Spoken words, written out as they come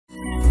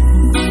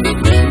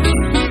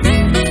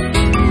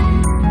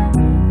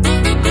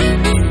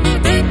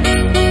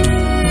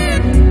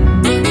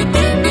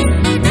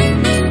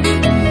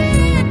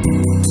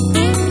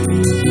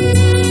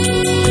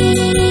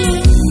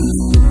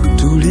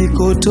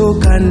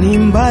tulikotoka ni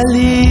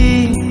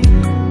mbali,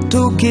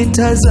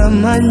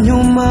 tukitazama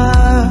nyuma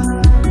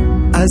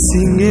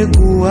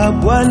asingekuwa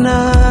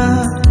Bwana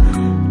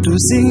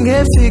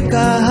tusingefika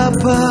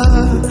hapa.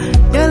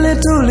 Yale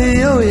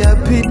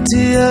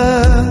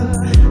tuliyoyapitia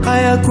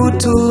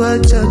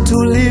hayakutuacha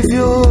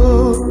tulivyo,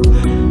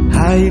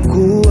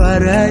 haikuwa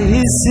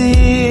rahisi,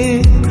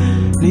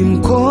 ni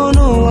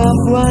mkono wa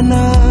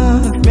Bwana.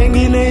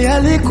 Mengine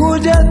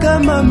yalikuja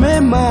kama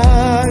mema,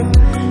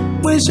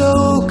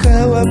 mwisho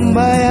ukawa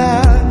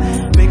mbaya.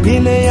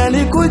 Mengine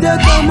yalikuja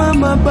kama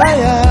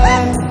mabaya,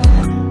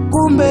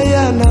 kumbe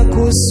yana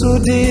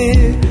kusudi.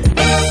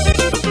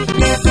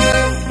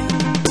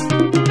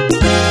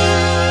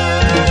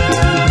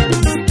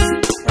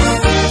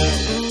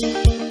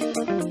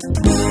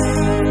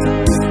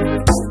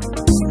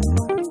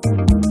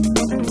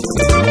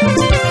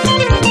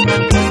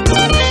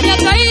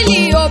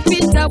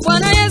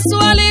 Bwana Yesu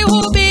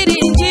alihubiri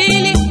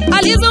Injili,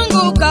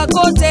 alizunguka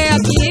kote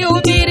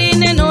akihubiri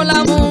neno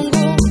la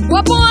Mungu.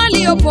 Wapo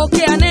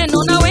waliopokea neno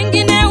na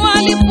wengine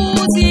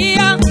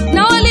walipuuzia,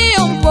 na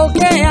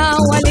waliompokea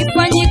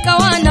walifanyika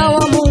wana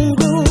wa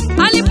Mungu.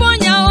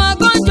 Aliponya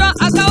wagonjwa,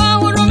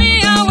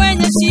 akawahurumia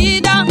wenye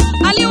shida,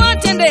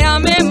 aliwatendea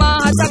mema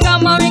hata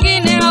kama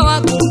wengine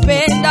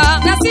hawakumpenda.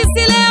 Na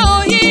sisi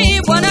leo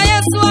hii Bwana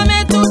Yesu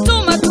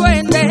ametutuma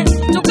twende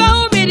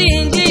tukahubiri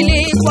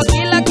Injili kwa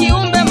kila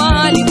kiumbe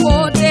mahali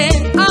pote.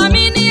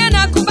 Amini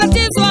na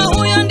kubatizwa,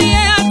 huyo ndiye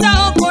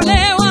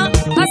ataokolewa.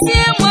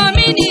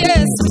 Asiyemwamini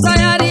Yesu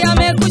tayari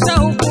amekwisha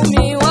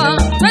hukumiwa.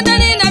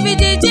 Twendeni na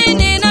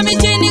vijijini na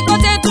mijini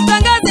kote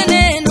tutangaze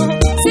neno,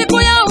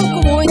 siku ya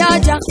hukumu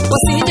yaja,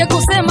 wasije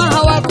kusema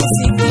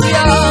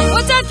hawakusikia.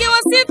 Watake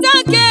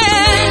wasitake,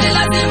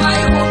 lazima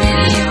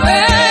ihubiriwe.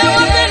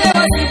 Wapende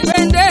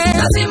wasipende,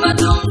 lazima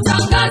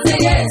tumtangaze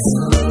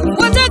Yesu.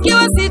 Watake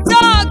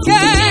wasitake,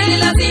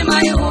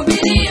 lazima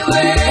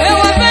ihubiriwe.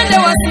 Wapende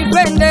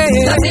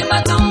wasipende,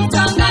 lazima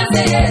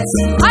tumtangaze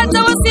Yesu.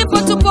 Hata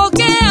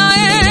wasipotupokea,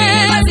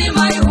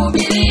 lazima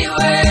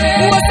ihubiriwe.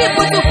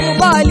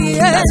 Wasipotukubali,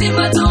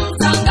 lazima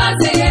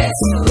tumtangaze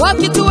Yesu.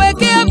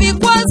 Wakituwekea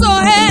vikwazo,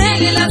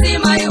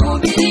 lazima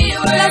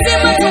ihubiriwe.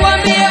 Lazima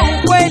tuambie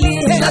ukweli,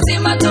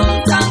 lazima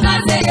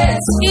tumtangaze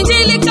Yesu.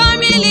 Injili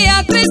kamili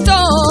ya Kristo,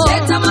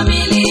 leta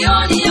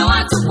mamilioni ya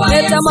watu kwa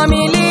Yesu. Leta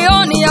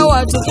mamilioni ya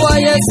watu kwa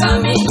Yesu.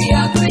 Kamili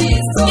ya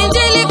Kristo,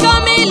 Injili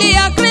kamili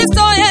ya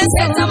Kristo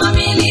Yesu. Leta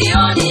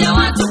mamilioni ya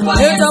watu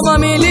kwa Yesu. Leta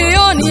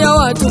mamilioni ya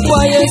watu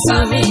kwa Yesu.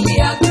 Kamili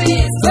ya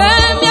Kristo,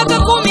 miaka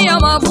 10 ya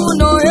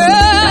mavuno,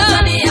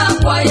 Tanzania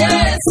kwa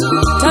Yesu.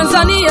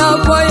 Tanzania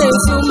kwa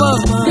Yesu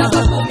mama. Miaka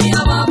 10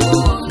 ya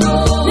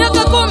mavuno,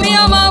 miaka 10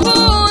 ya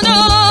mavuno,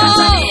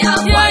 Tanzania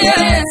kwa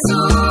Yesu.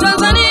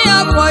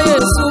 Tanzania kwa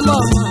Yesu mama.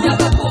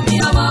 Miaka 10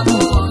 ya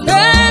mavuno,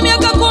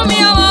 miaka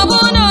 10 ya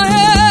mavuno,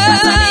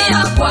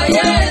 Tanzania kwa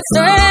Yesu.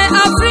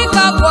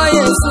 Afrika kwa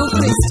Yesu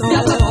Kristo.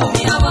 Miaka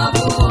 10 ya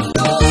mavuno,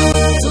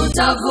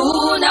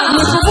 tutavuna,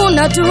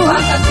 tutavuna tu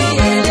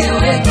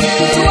akakieleweke.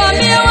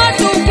 Tuambie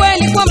watu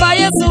kweli kwamba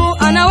Yesu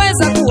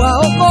anaweza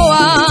kuwaokoa.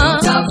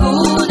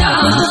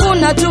 Tutavuna,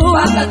 tutavuna tu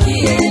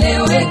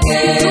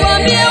akakieleweke.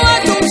 Tuambie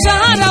watu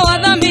mshahara wa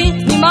dhambi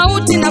ni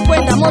mauti na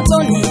kwenda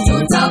motoni.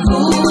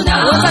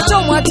 Tutavuna,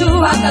 watachomwa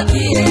tu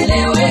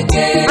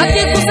akakieleweke.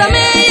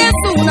 Akikusamehe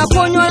Yesu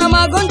unaponywa na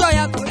magonjwa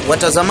yako.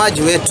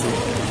 Watazamaji wetu,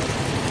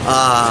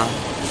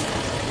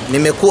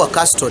 nimekuwa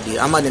custody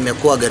ama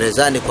nimekuwa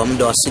gerezani kwa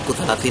muda wa siku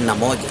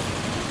 31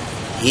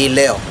 hii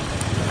leo.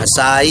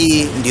 Saa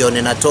hii ndio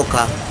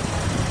ninatoka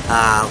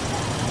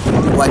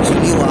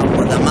kuachiliwa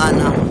kwa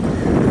dhamana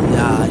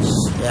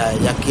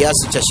ya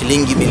kiasi cha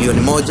shilingi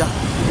milioni 1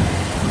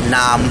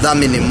 na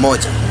mdhamini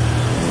mmoja,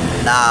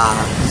 na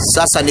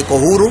sasa niko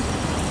huru.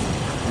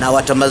 Na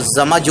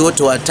watazamaji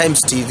wote wa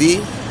Times TV,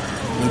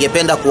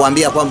 ningependa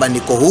kuambia kwamba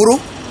niko huru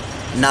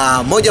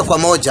na moja kwa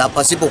moja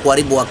pasipo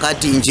kuharibu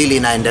wakati. Injili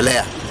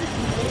inaendelea,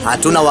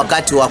 hatuna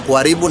wakati wa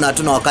kuharibu na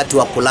hatuna wakati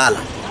wa kulala.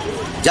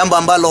 Jambo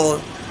ambalo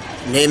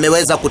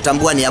nimeweza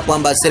kutambua ni ya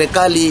kwamba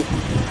serikali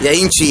ya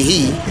nchi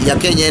hii ya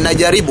Kenya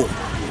inajaribu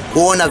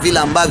kuona vile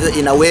ambavyo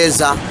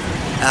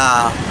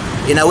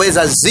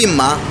inaweza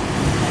zima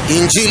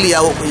injili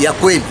ya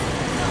kweli.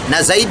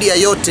 Na zaidi ya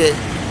yote,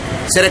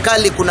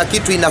 serikali kuna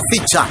kitu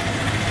inaficha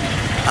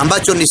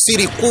ambacho ni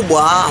siri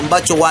kubwa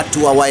ambacho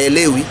watu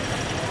hawaelewi,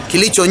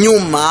 kilicho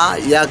nyuma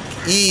ya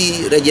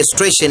hii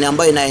registration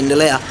ambayo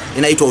inaendelea,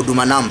 inaitwa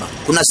huduma namba.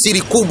 Kuna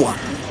siri kubwa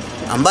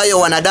ambayo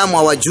wanadamu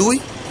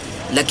hawajui,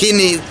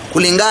 lakini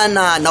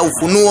kulingana na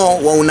ufunuo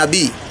wa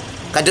unabii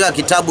katika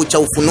kitabu cha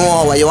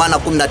Ufunuo wa Yohana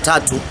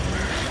 13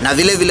 na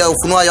vile vile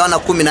Ufunuo wa Yohana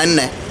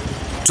 14,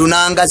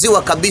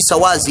 tunaangaziwa kabisa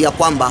wazi ya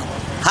kwamba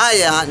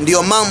haya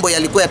ndiyo mambo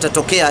yalikuwa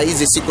yatatokea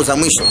hizi siku za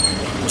mwisho,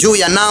 juu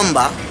ya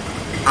namba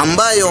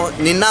ambayo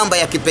ni namba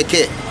ya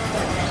kipekee.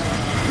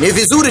 Ni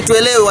vizuri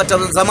tuelewe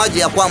watazamaji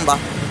ya kwamba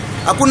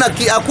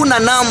hakuna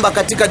namba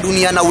katika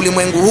dunia na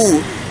ulimwengu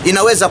huu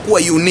inaweza kuwa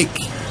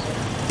unique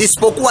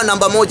isipokuwa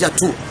namba moja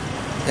tu.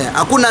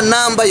 Hakuna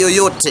namba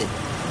yoyote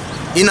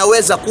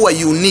inaweza kuwa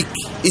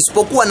unique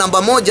isipokuwa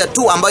namba moja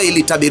tu ambayo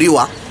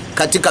ilitabiriwa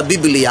katika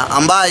Biblia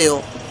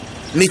ambayo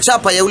ni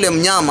chapa ya yule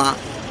mnyama,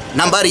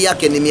 nambari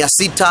yake ni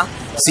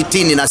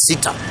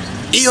 666.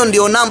 Hiyo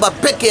ndio namba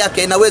peke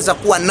yake inaweza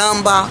kuwa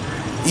namba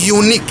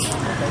unique.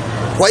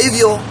 Kwa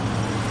hivyo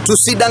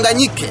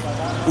tusidanganyike.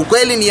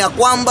 Ukweli ni ya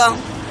kwamba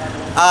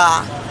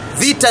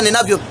vita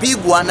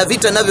ninavyopigwa na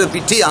vita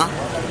ninavyopitia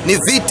ni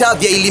vita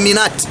vya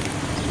Illuminati.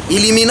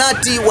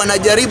 Illuminati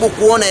wanajaribu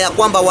kuona ya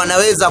kwamba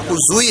wanaweza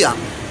kuzuia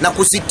na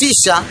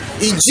kusitisha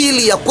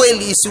injili ya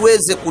kweli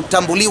isiweze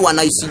kutambuliwa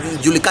na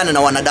isijulikane na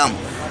wanadamu.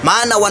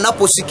 Maana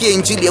wanaposikia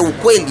injili ya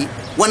ukweli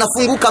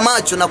wanafunguka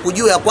macho na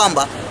kujua ya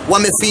kwamba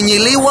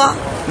wamefinyiliwa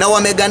na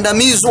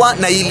wamegandamizwa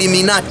na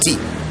Illuminati.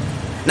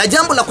 Na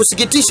jambo la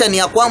kusikitisha ni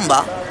ya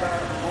kwamba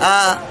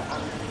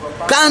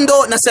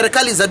kando na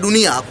serikali za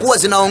dunia kuwa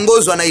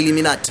zinaongozwa na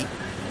Illuminati,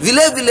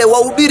 vile vile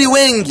wahubiri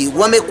wengi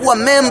wamekuwa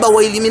memba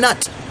wa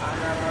Illuminati.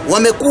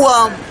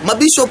 Wamekuwa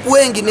mabishop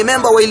wengi ni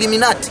memba wa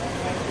Illuminati.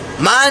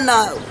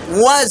 Maana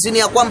wazi ni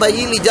ya kwamba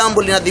hili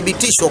jambo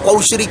linadhibitishwa kwa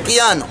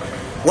ushirikiano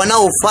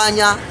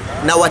wanaofanya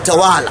na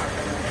watawala.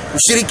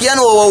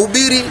 Ushirikiano wa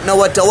wahubiri na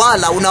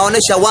watawala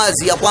unaonesha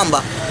wazi ya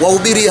kwamba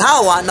wahubiri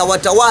hawa na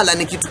watawala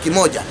ni kitu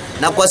kimoja,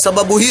 na kwa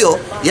sababu hiyo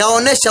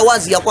yaonesha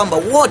wazi ya kwamba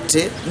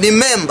wote ni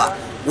memba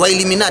wa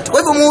Illuminati. Kwa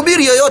hivyo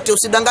mhubiri yoyote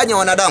usidanganye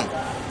wanadamu.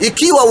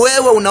 Ikiwa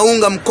wewe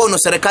unaunga mkono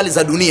serikali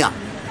za dunia,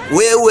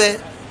 wewe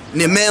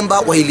ni memba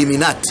wa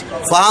Illuminati.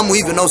 Fahamu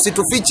hivyo na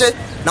usitufiche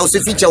na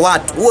usifiche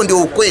watu. Huo ndio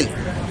ukweli.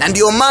 Na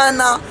ndio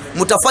maana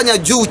mtafanya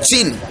juu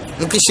chini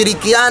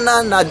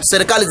mkishirikiana na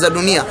serikali za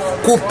dunia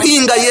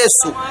kupinga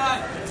Yesu.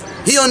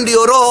 Hiyo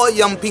ndio roho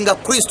ya mpinga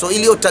Kristo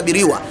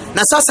iliyotabiriwa,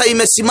 na sasa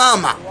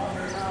imesimama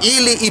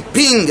ili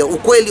ipinge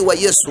ukweli wa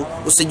Yesu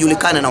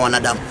usijulikane na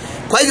wanadamu.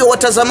 Kwa hivyo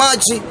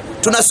watazamaji,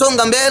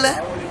 tunasonga mbele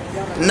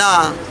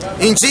na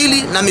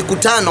injili na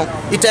mikutano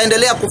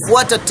itaendelea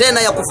kufuata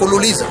tena ya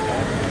kufululiza,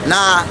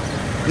 na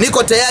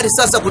niko tayari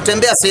sasa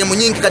kutembea sehemu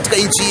nyingi katika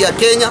nchi ya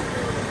Kenya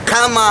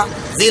kama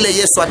vile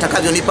Yesu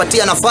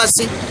atakavyonipatia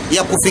nafasi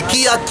ya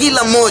kufikia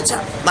kila mmoja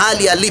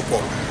mahali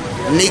alipo.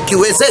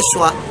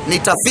 Nikiwezeshwa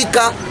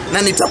nitafika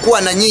na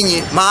nitakuwa na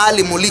nyinyi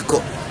mahali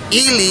muliko,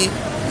 ili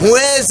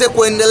muweze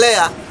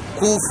kuendelea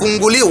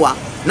kufunguliwa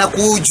na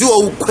kujua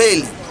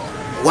ukweli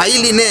wa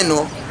hili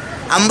neno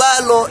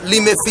ambalo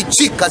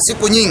limefichika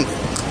siku nyingi.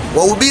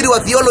 Wahubiri wa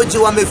theology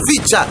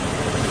wameficha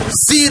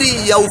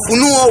siri ya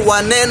ufunuo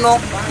wa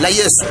neno la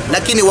Yesu,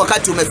 lakini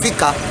wakati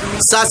umefika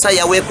sasa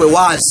yawekwe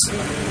wazi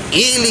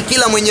ili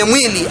kila mwenye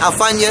mwili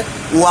afanye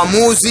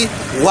uamuzi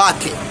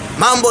wake.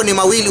 Mambo ni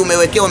mawili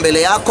umewekewa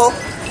mbele yako,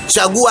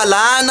 chagua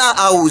laana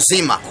au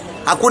uzima.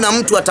 Hakuna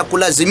mtu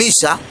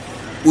atakulazimisha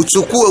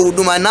uchukue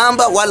huduma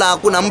namba, wala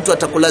hakuna mtu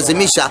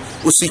atakulazimisha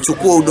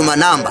usichukue huduma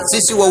namba.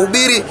 Sisi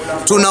wahubiri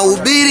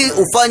tunahubiri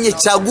ufanye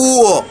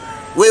chaguo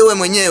wewe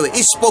mwenyewe,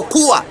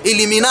 isipokuwa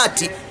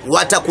Illuminati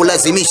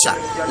watakulazimisha.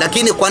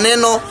 Lakini kwa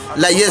neno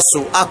la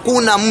Yesu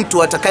hakuna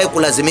mtu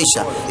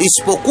atakayekulazimisha,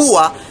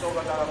 isipokuwa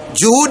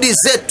juhudi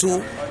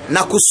zetu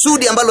na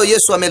kusudi ambalo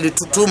Yesu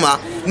amelitutuma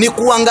ni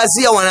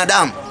kuangazia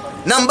wanadamu.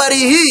 Nambari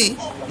hii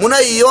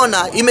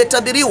mnayoiona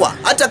imetabiriwa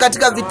hata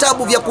katika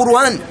vitabu vya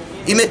Qur'an,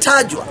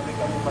 imetajwa.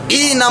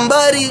 Hii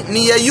nambari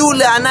ni ya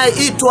yule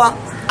anayeitwa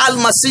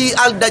Al-Masih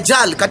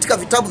Al-Dajjal katika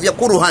vitabu vya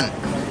Qur'an.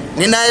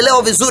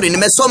 Ninaelewa vizuri,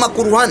 nimesoma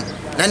Qur'an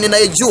na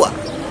ninaijua.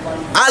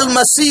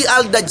 Al-Masih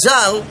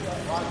Al-Dajjal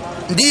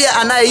ndiye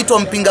anayeitwa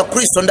mpinga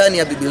Kristo ndani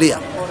ya Biblia.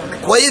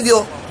 Kwa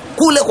hivyo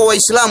kule kwa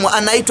Waislamu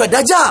anaitwa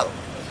Dajjal,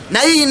 na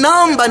hii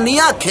namba ni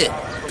yake,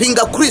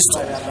 pinga Kristo.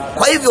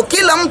 Kwa hivyo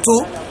kila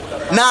mtu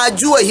na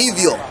ajue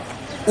hivyo.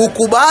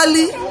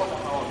 Ukubali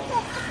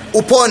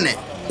upone,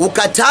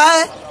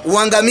 ukatae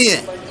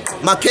uangamie.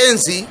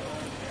 Mackenzie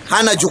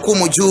hana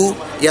jukumu juu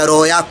ya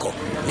roho yako.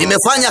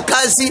 Nimefanya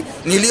kazi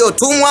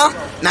niliyotumwa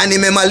na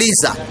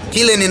nimemaliza.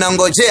 Kile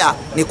ninangojea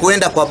ni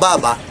kuenda kwa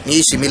Baba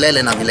niishi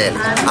milele na milele.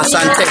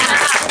 Asante.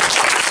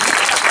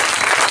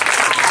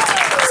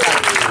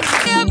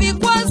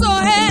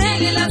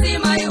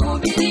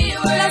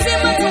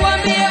 Lazima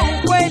tuambie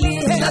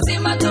ukweli,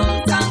 lazima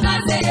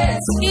tumtangaze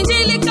Yesu.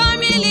 Injili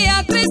kamili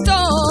ya Kristo,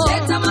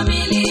 leta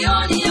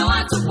mamilioni ya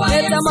watu kwa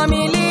Yesu. Leta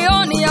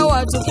mamilioni ya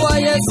watu kwa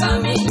Yesu.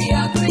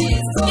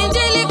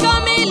 Injili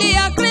kamili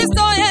ya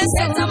Kristo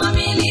Yesu, leta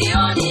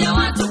mamilioni ya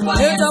watu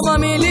kwa Yesu. Leta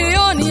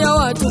mamilioni ya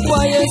watu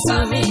kwa Yesu.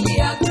 Kamili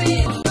ya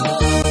Kristo,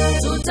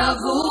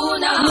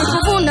 tutavuna,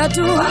 nikuvuna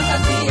tu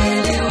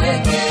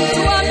wakakieleweke.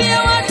 Tuambie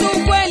watu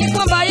ukweli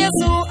kwamba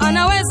Yesu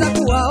anaweza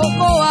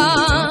kuwaokoa.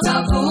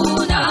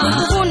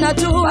 Tutavuna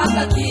tu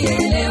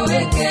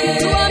wakakieleweke.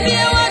 Tuambie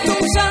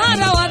watu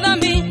mshahara wa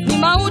dhambi ni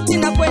mauti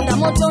na kwenda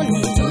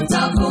motoni.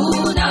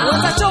 Tutavuna,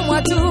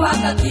 watachomwa tu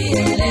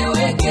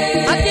wakakieleweke.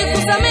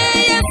 Akikusamehe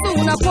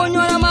Yesu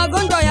unaponywa na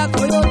magonjwa yako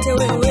yote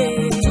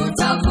wewe.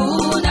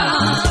 Tutavuna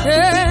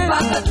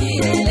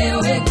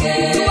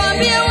wakakieleweke.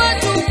 Tuambie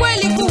watu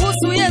ukweli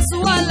kuhusu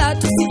Yesu wala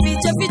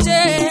tusifiche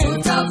fiche.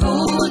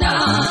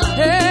 Tutavuna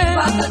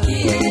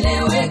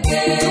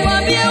wakakieleweke.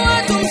 Tuambie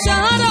watu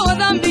mshahara wa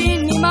dhambi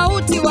ni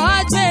mauti,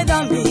 waache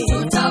dhambi.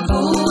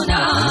 Tutavuna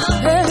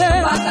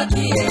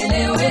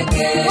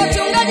wakakieleweke.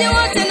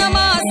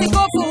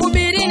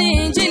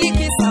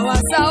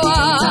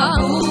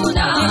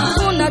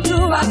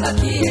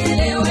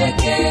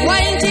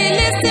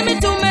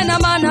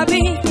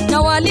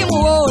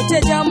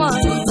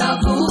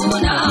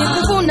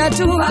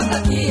 tu mpaka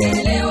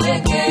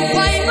kieleweke.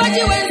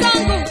 Waimbaji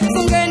wenzangu,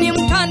 fungeni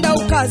mkanda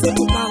ukaze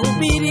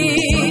tukahubiri.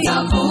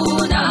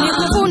 Tutavuna, ni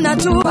kuvuna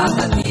tu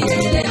mpaka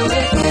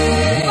kieleweke.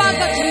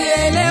 Mpaka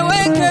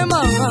kieleweke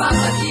mama,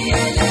 mpaka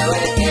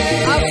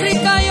kieleweke.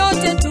 Afrika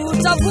yote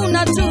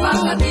tutavuna tu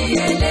mpaka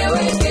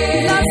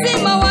kieleweke.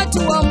 Lazima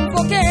watu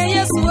wampokee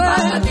Yesu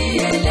mpaka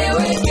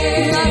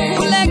kieleweke. Na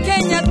kule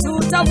Kenya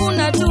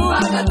tutavuna tu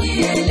mpaka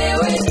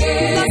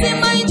kieleweke.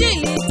 Lazima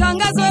injili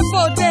tangazwe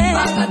pote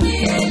mpaka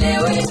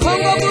kieleweke.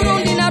 Kongo,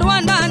 Burundi na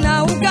Rwanda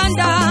na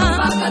Uganda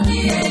mpaka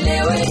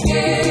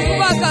kieleweke.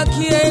 Mpaka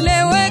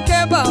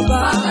kieleweke baba,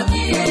 mpaka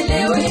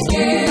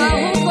kieleweke. Na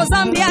huko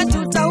Zambia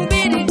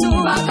tutahubiri tu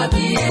mpaka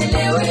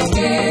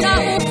kieleweke.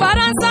 Na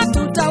Ufaransa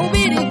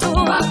tutahubiri tu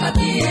mpaka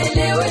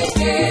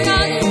kieleweke.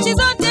 Na nchi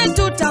zote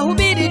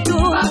tutahubiri tu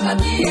mpaka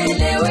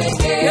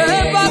kieleweke.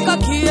 Mpaka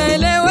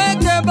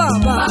kieleweke baba,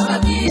 mpaka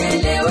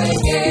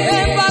kieleweke.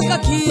 Mpaka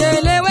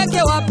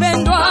kieleweke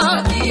wapendwa,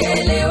 mpaka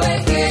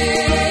kieleweke.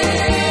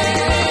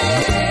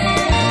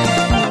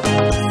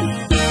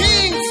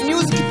 King's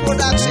Music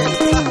Production.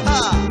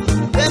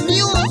 The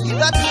music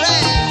that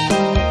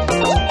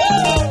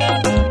reigns.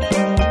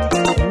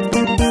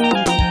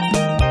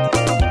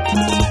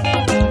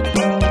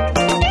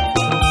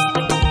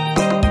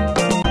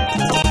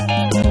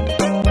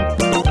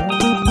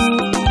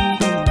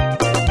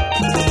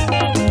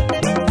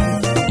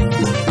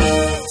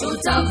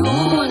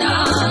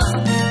 Tutavuna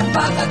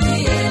mpaka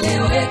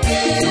kieleweke.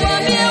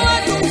 Tuambie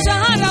watu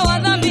mshahara wa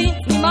dhambi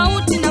ni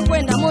mauti na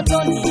kwenda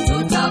motoni.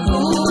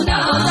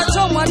 Tutavuna,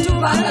 watachomwa tu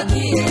mpaka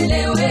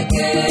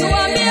kieleweke.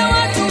 Tuambie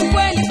watu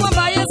ukweli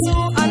kwamba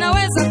Yesu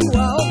anaweza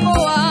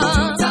kuwaokoa.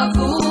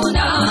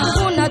 Tutavuna,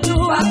 kuna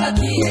tu mpaka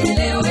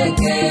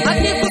kieleweke.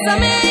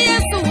 Akikusamehe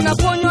Yesu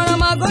unaponywa na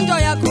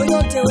magonjwa yako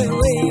yote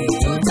wewe.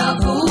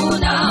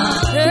 Tutavuna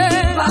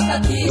mpaka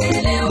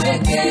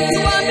kieleweke.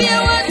 Tuambie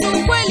watu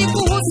ukweli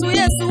kuhusu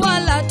Yesu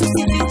wala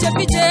tusifiche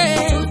fiche.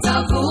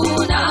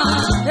 Tutavuna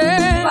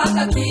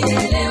mpaka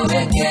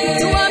kieleweke.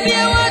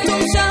 Tuambie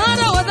watu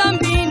mshahara wa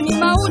dhambi ni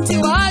mauti,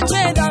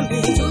 waache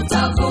dhambi.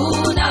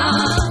 Tutavuna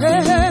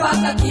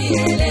mpaka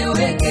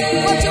kieleweke.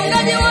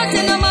 Wachungaji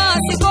wote na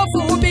maaskofu,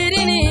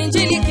 hubirini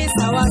injili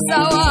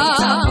kisawasawa.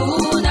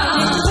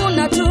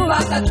 Tutavuna tu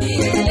mpaka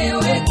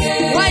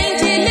kieleweke.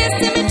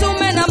 Wainjilisti,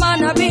 mitume na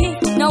manabii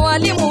na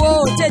walimu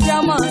wote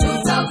jamani.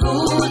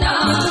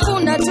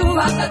 Tutavuna tu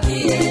mpaka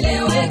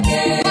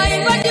kieleweke.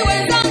 Waimbaji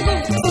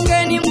wenzangu,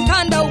 fungeni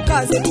mkanda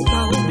ukaze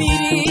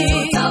tukahubiri.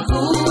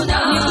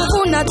 Tutavuna, ni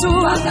kuvuna tu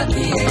mpaka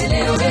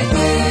kieleweke.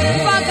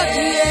 Mpaka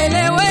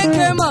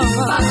kieleweke mama,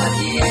 mpaka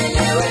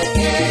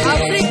kieleweke.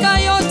 Afrika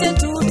yote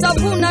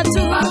tutavuna tu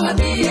mpaka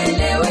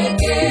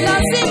kieleweke.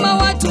 Lazima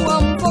watu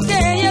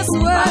wampokee Yesu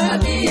mpaka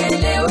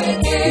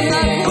kieleweke.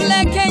 Na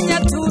kule Kenya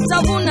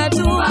tutavuna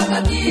tu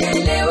mpaka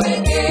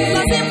kieleweke.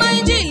 Lazima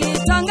injili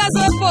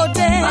tangazwe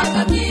pote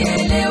mpaka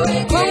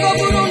kieleweke. Kongo,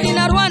 Burundi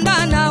na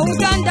Rwanda na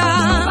Uganda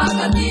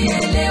mpaka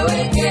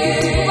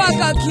kieleweke.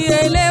 Mpaka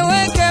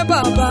kieleweke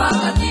baba,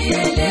 mpaka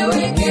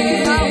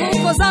kieleweke. Na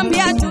huko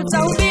Zambia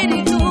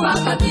tutahubiri tu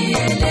mpaka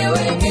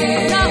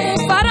kieleweke. Na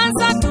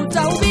Ufaransa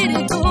tutahubiri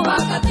tu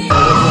mpaka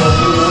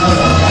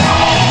kieleweke.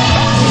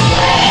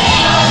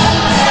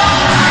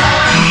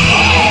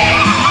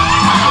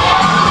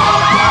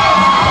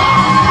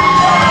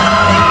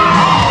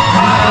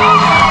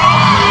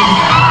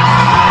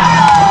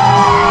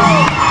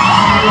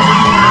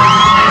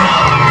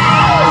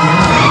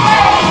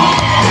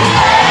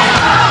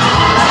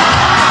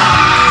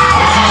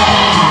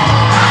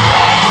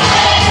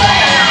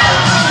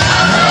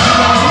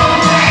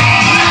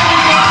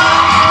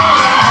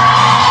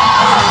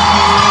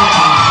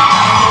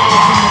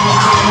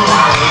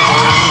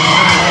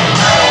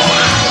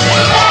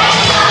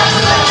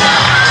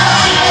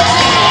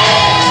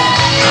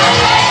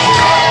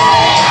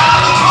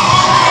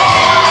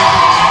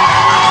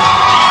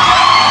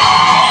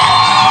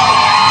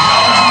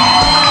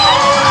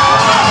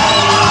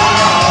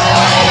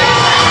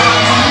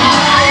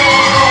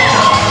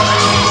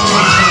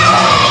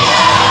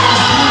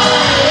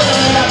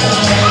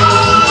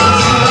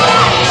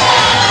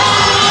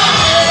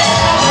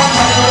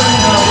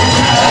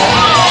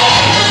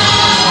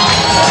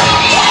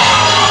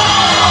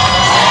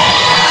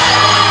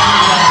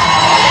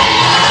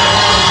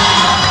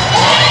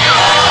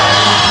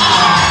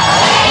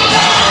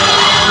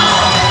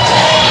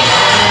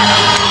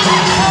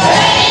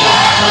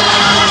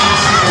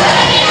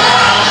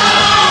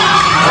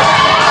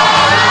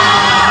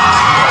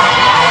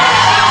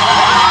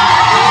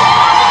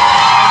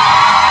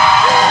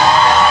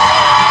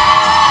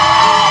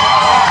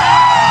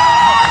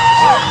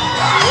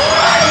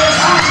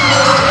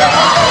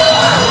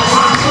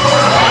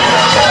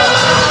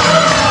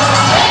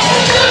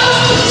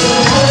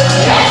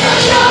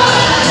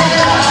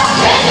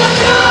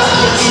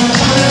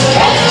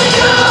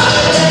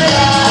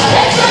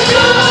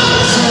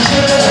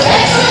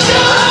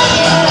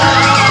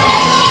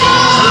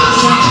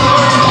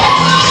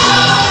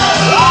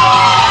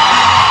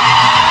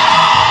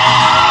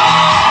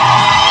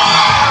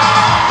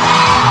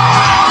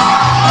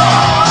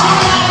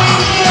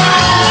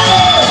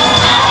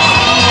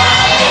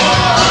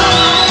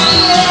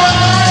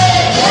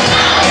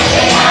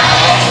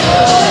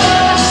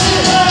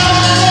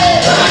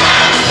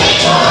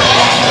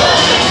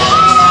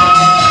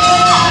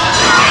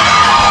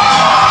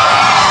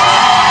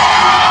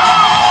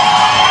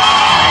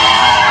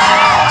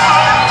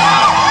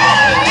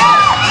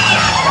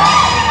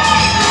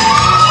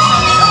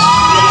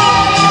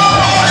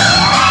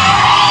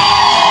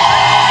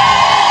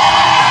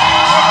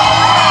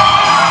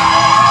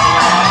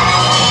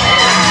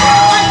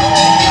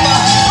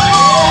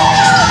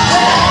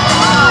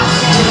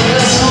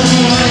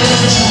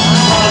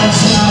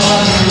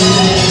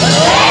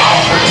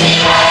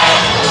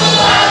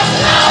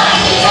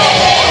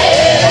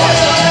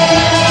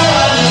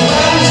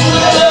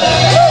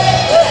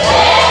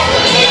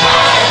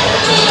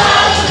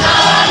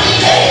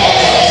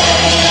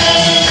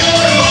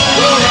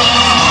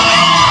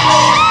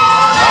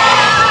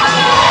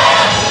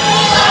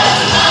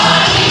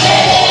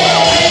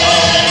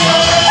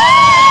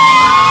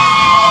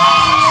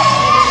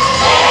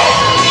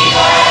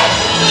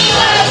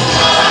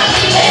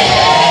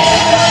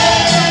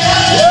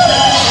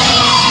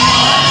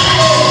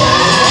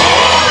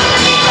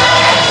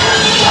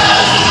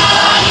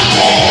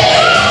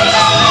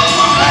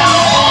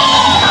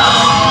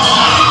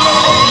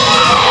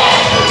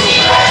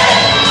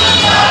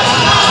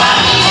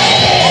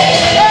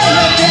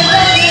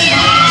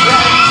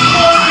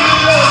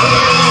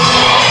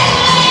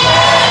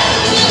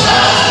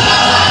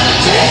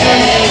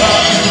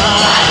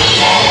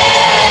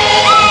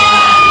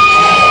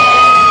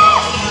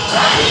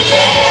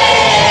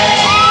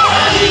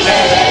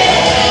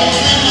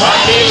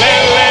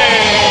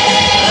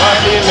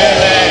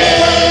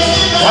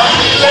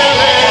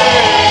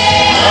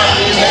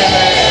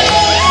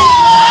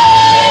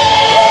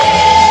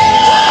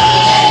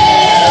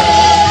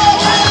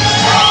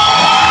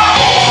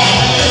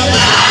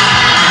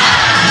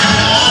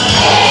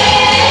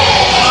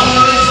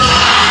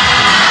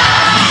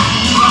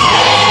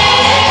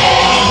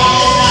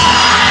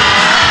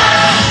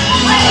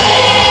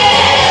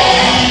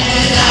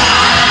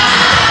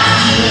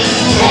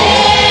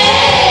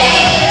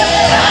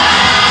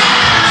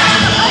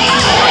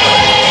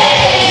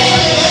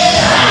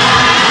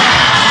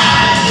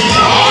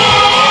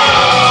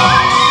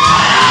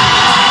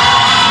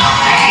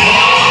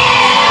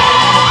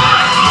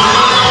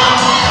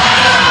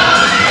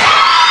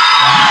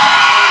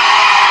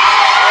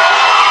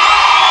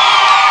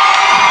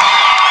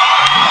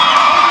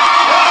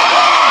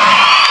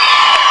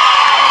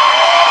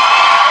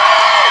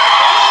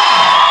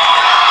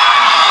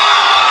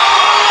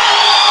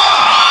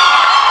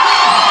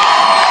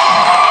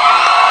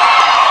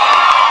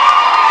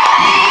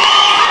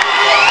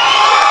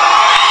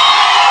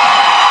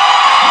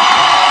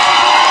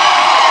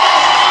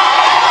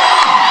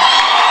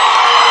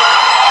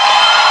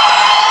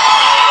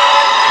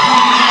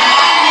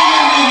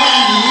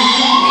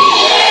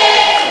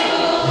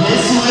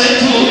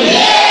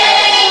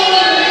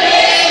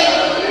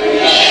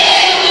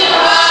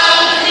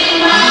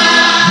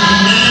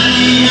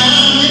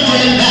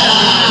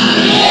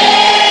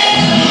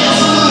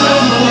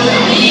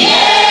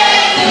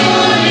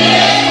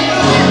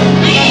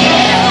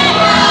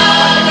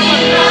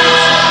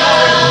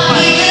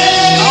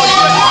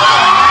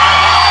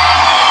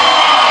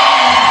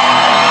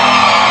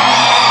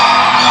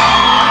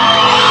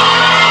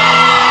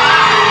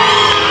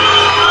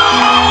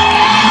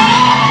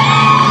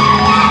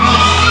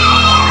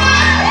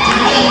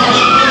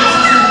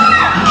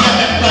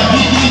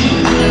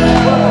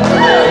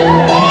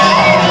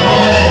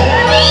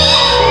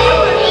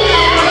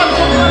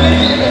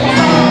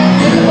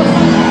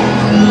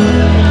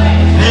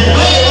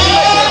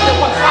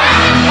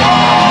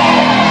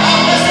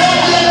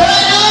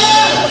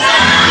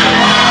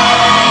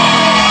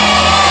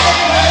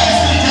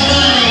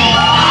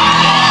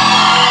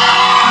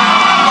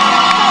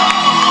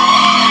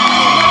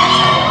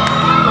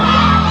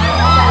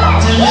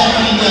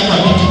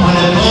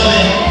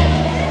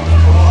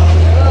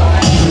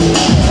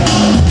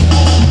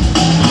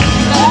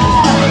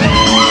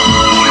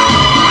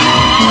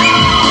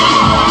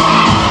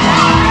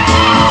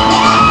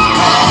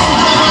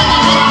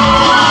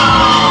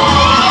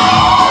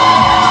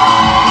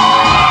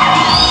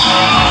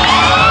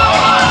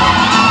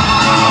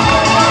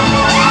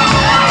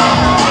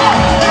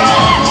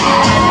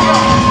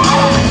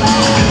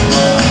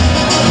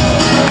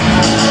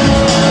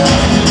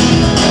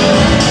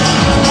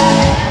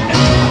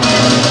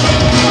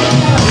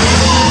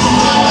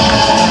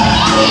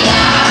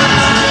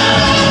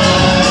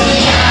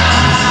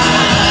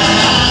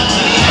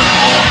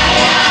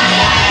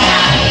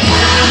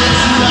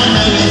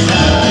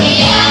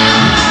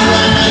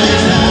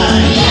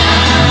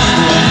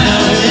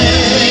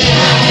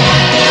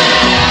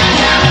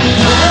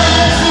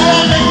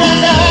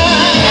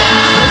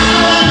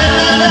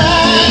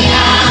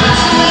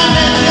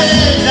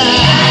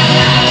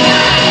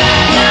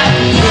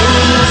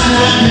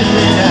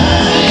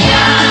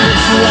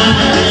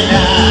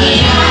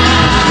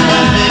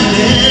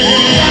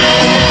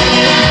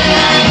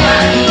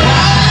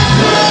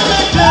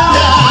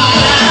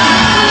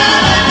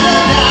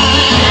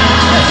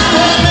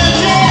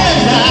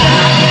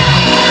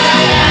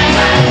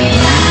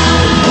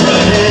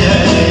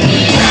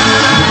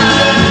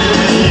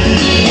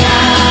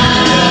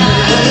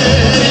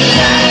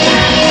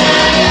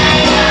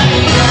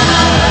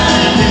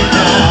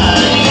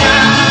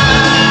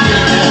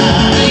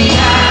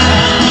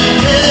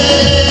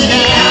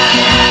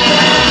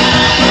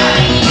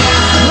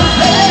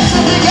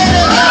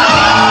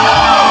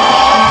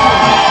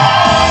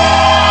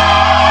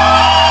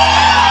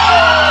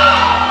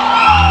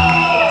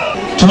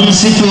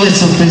 Tumsifu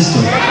Yesu Kristo.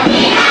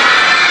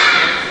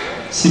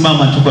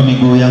 Simama tu kwa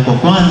miguu yako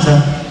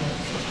kwanza.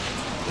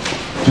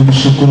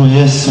 Tumshukuru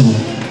Yesu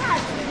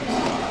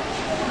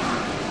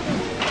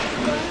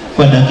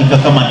kwa dakika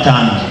kama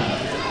 5.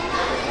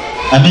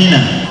 Amina.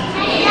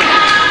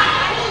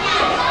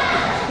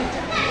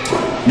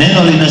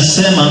 Neno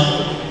linasema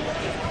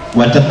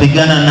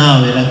watapigana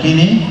nawe,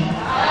 lakini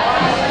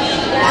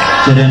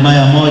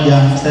Yeremia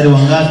 1 mstari wa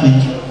ngapi?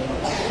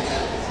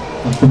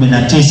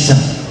 19.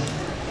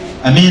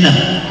 Amina.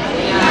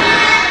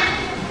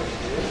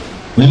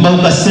 Wimbo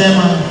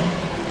ukasema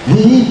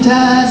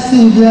vita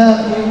si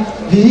vyako,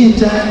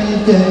 vita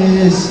ni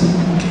vya Yesu.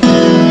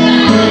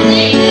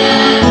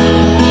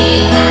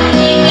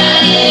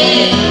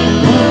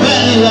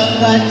 Ukali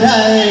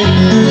wakatae,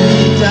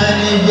 vita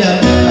ni vya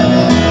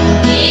Baba.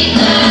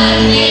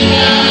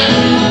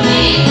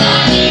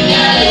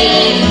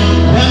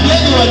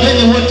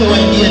 Wageni wote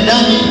waingie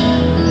ndani.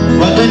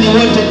 Wageni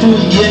wote tu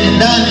ingieni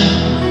ndani.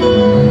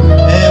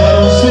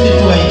 Waruhusuni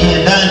tu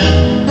waingie ndani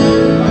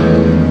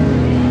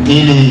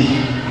ili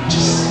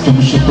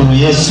tumshukuru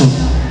Yesu.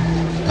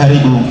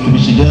 Karibu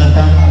mtumishi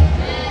Jonathan,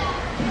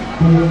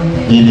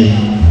 ili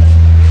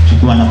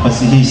chukua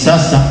nafasi hii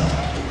sasa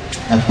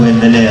na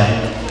kuendelea.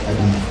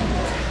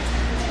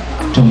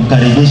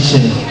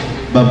 Tumkaribishe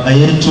baba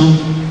yetu.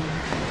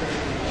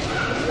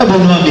 Hebu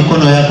inua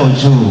mikono yako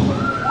juu.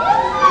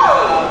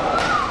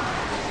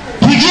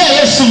 Pigia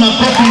Yesu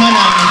makofi maana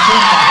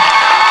ametenda.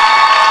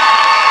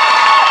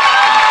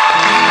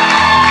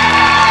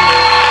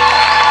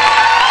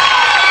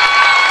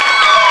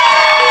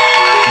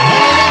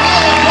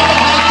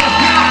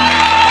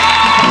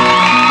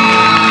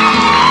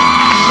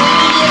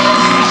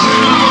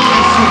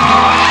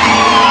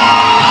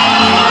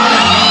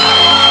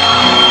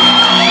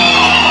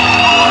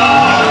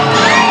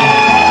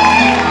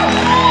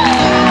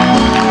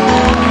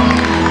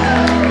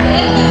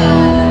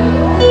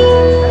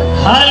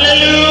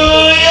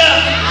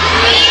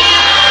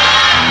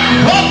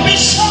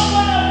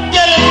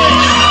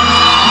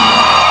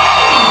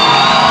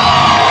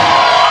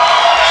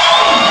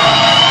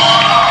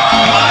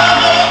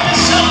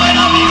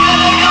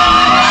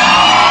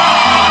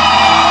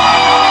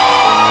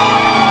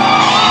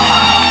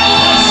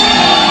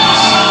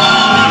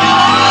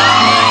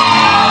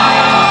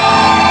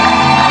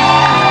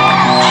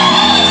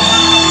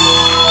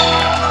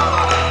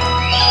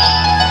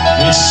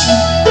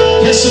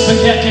 Yesu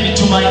pekee yake ni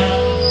tumaini.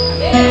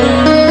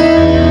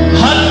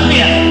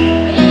 Haleluya.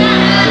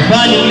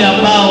 Ibada ile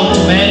ambao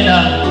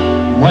tumeenda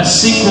wa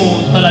siku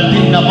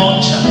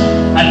 31,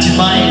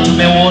 hatimaye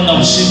tumeuona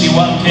ushindi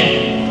wake.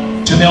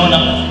 Tumeona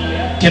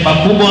kema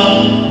kubwa.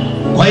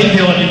 Kwa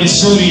hivyo ni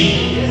vizuri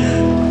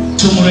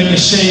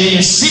tumrejeshe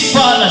yeye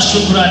sifa na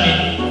shukrani,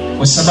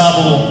 kwa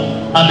sababu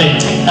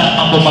ametenda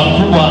mambo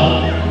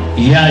makubwa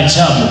ya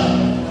ajabu.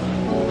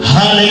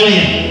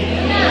 Haleluya.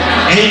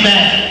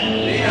 Amen.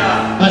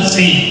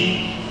 Basi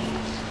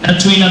na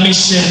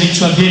tuinamishe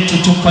vichwa vyetu,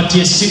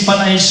 tumpatie sifa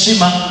na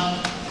heshima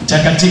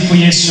mtakatifu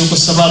Yesu kwa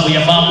sababu ya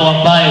mambo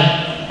ambayo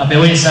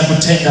ameweza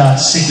kutenda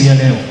siku ya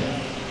leo.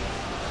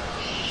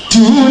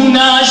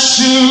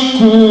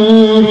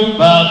 Tunashukuru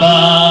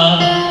Baba,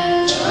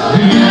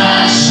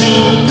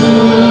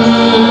 tunashukuru.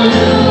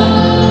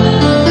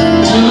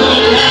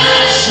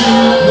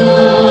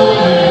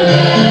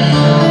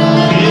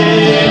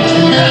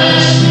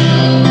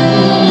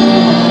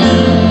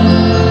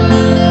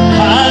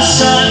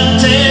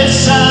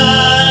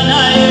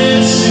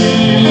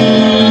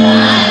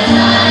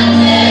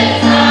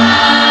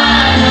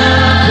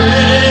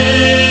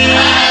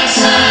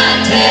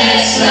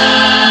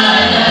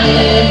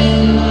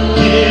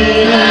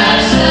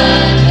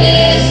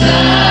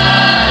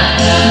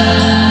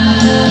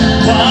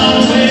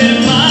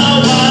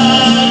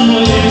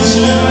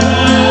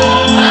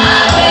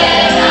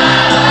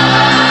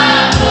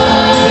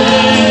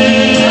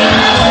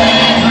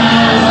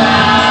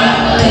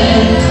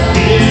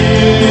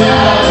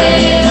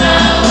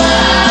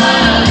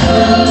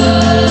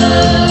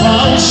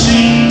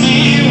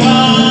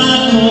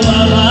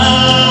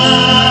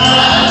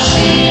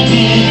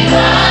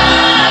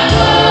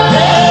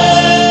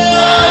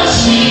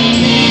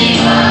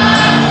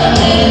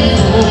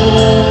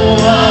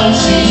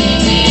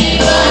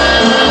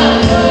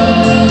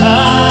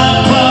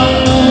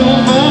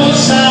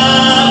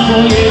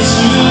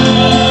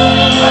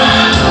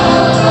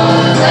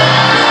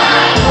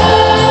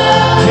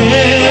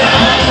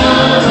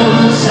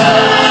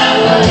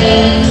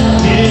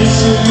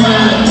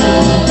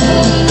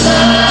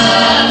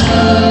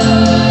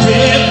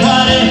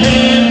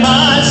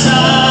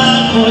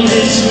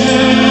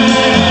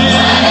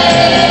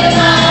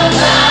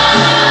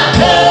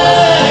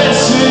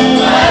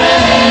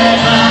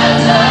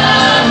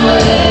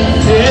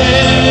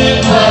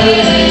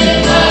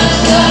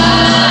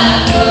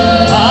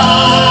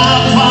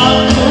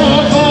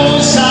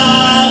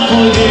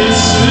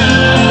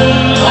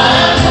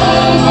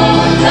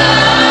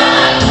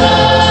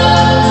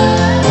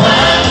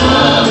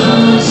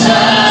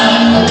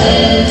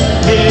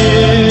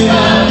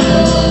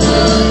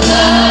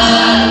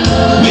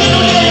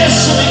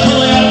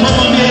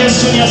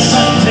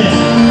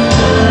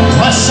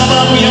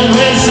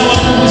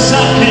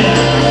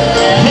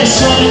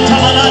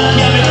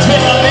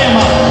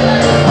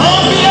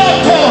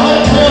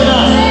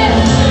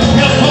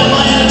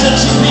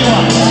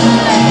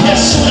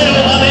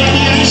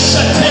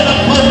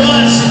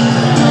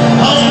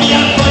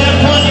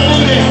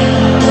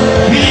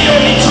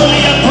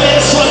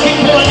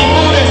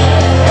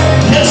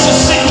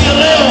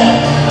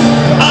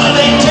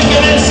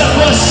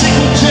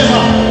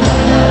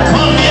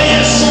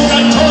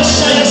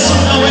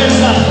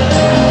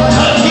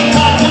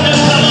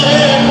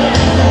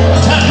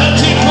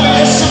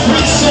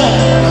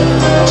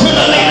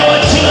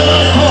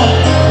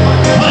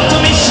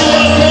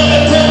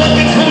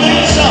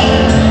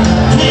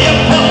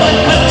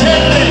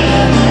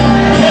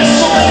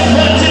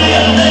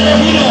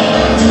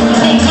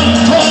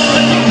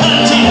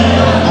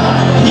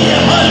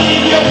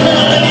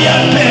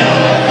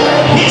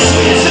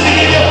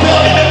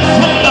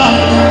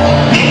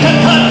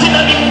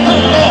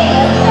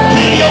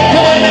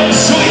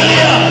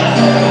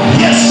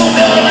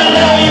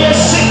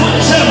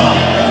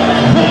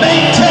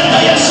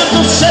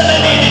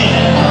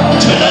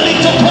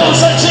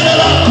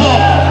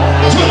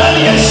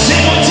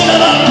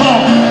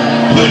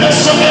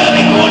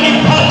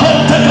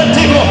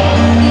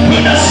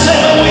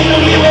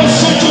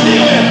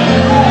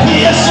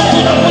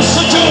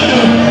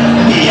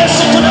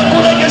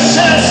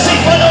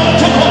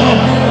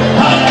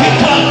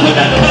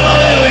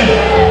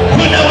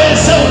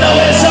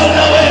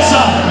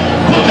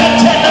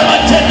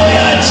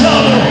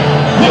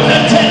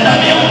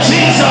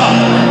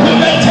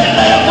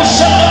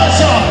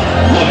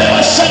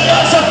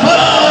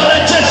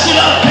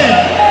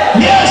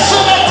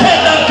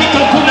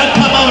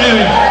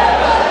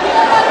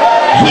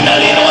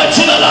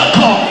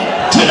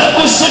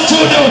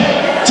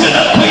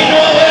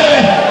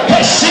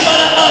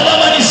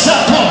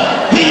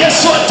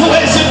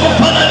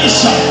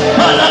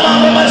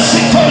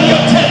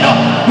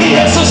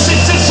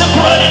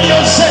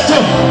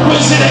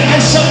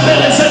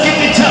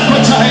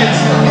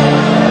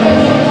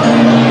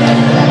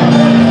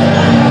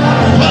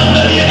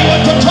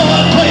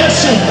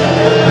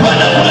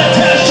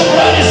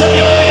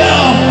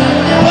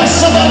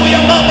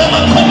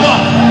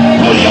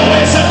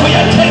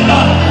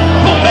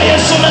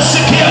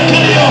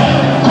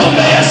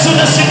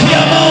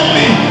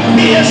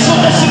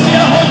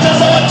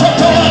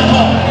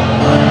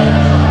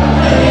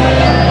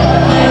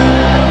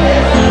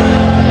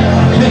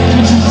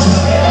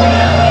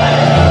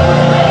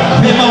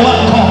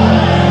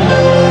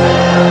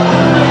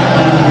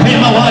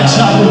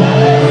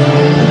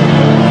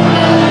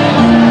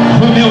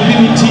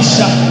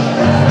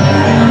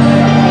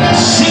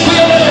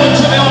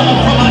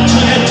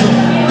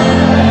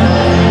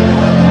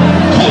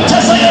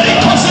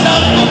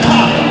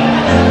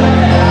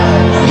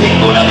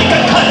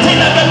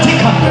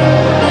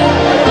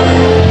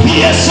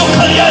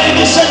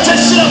 ukalibadilisha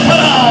jeshi la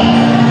Farao,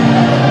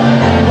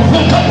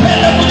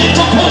 ukapenda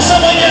kujitukuza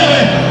mwenyewe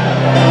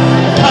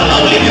kama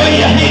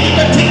ulivyoiahidi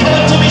katika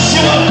watumishi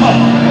wako,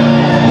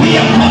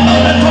 ya kwamba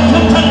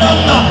unatafuta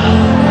namna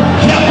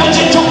ya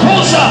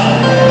kujitukuza.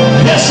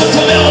 Yesu,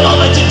 tumeona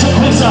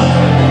unajitukuza.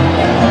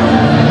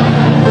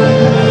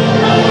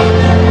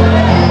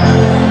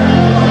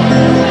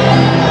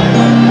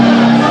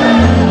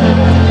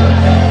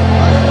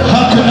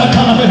 Hakuna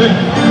kama wewe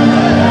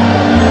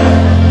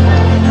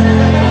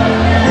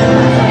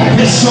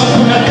Yesu,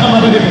 hakuna kama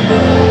wewe.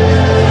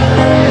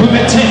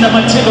 Umetenda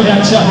matendo ya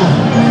ajabu,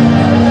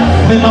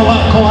 wema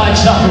wako wa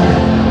ajabu.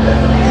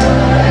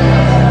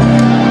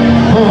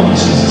 Oh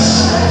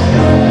Jesus,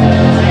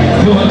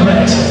 you are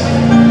great,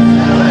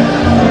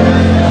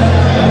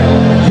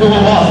 you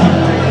are worthy.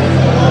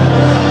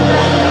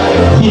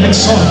 We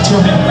exalt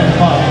your name, my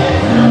Father.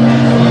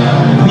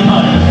 We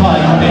magnify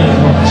your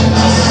name, Lord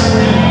Jesus.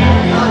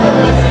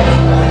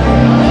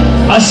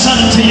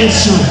 Asante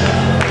Yesu.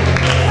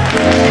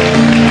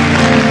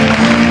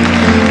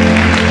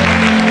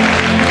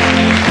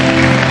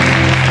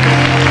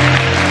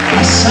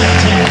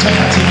 Asante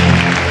Mtakatifu.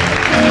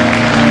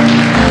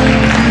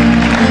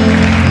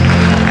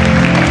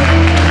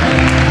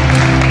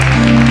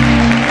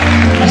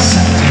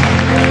 Asante,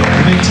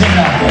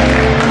 umetenda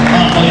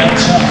mambo ya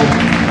ajabu.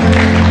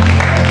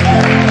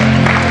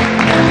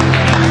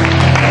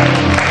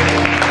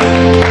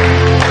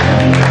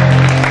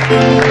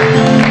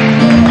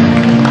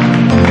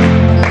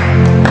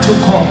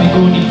 Tuko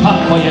miguuni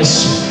pako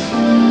Yesu,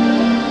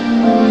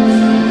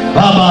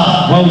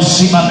 Baba wa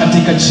uzima,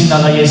 katika jina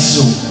la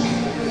Yesu.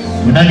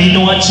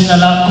 Tunaliinua jina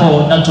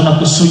lako na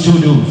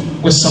tunakusujudu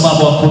kwa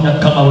sababu hakuna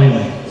kama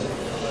wewe.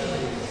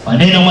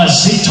 Maneno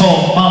mazito,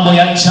 mambo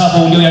ya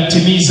ajabu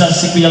uliyoyatimiza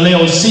siku ya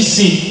leo,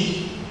 sisi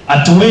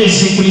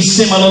hatuwezi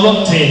kulisema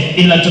lolote,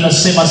 ila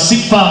tunasema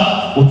sifa,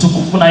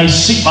 utukufu na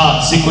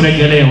heshima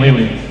zikuregelee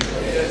wewe.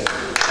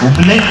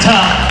 Umleta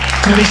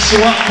mtumishi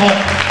wako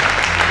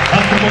na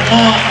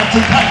kumng'oa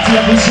katikati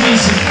ya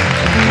vizuizi,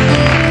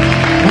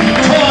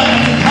 kumtoa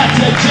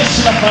katikati ya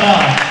jeshi la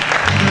Farao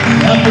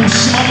na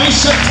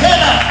kumsimamisha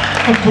tena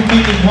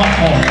ukumbini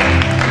mwako.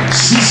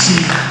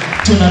 Sisi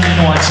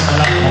tunalinua jina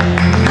lako.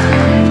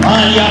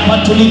 Mahali hapa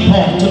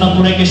tulipo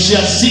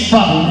tunakuregeshea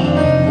sifa,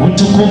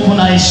 utukufu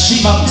na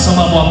heshima kwa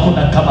sababu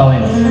hakuna kama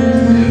wewe.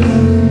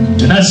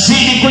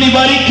 Tunazidi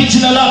kulibariki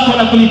jina lako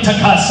na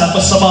kulitakasa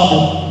kwa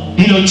sababu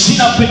ndilo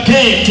jina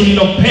pekee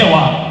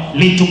tulilopewa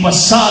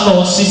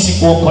litupasalo sisi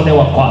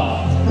kuokolewa kwako.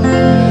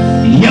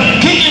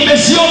 Yakini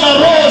umeziona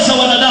roho za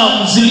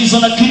wanadamu zilizo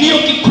na kilio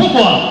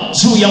kikubwa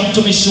juu ya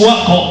mtumishi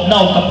wako,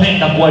 na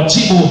ukapenda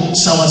kuwajibu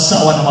sawa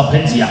sawa na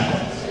mapenzi yako.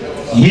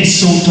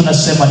 Yesu,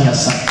 tunasema ni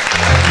asante.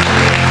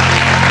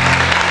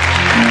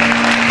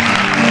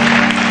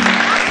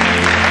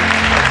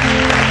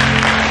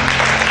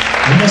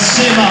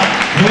 Tunasema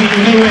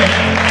uinuliwe,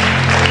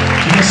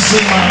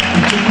 tunasema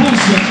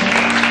utukuzwe,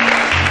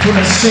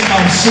 tunasema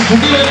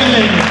usifiwe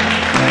milele,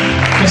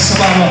 kwa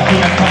sababu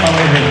hakuna kama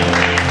wewe.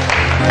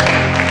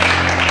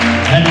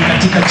 Na ni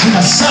katika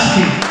jina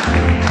safi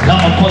la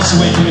Mwokozi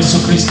wetu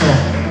Yesu Kristo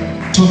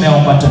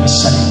tumeomba,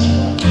 tumesaliki.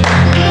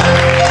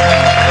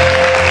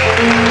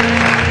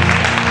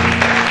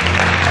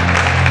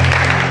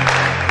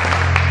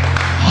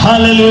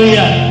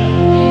 Haleluya.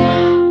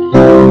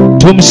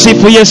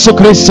 Tumsifu Yesu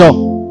Kristo.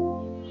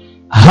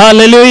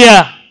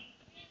 Haleluya.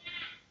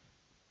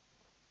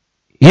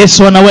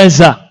 Yesu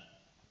anaweza.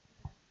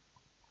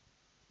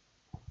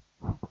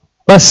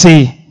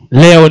 Basi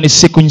leo ni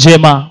siku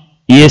njema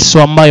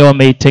Yesu ambayo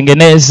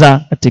ameitengeneza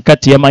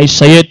katikati ya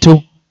maisha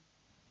yetu,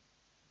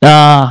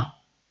 na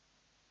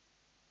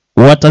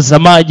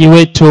watazamaji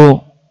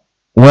wetu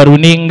wa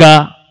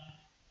runinga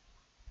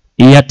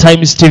ya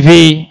Times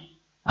TV,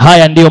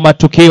 haya ndiyo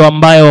matukio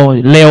ambayo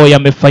leo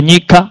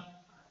yamefanyika,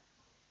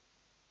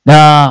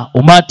 na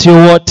umati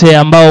wote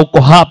ambao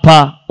uko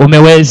hapa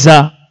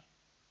umeweza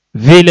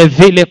vile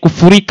vile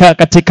kufurika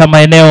katika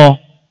maeneo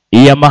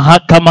ya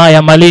mahakama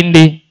ya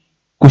Malindi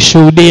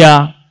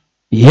kushuhudia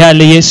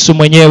yale Yesu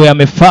mwenyewe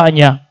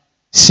amefanya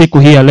siku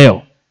hii ya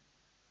leo.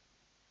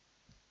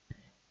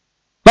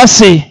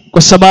 Basi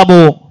kwa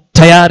sababu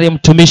tayari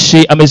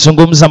mtumishi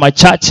amezungumza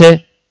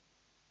machache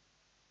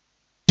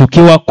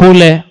tukiwa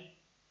kule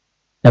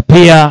na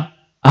pia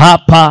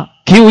hapa,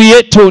 kiu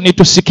yetu ni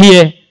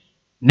tusikie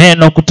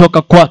neno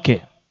kutoka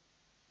kwake.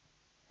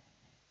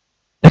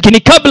 Lakini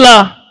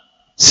kabla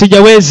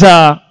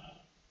sijaweza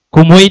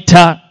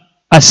kumuita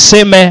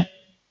aseme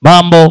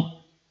mambo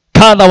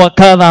kadha wa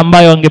kadha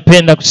ambayo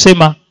angependa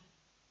kusema,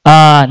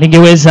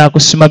 ningeweza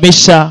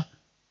kusimamisha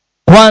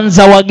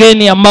kwanza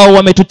wageni ambao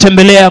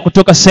wametutembelea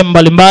kutoka sehemu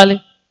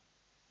mbalimbali,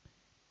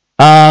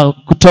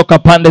 kutoka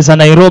pande za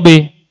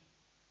Nairobi,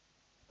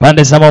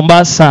 pande za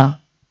Mombasa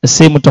na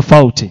sehemu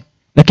tofauti.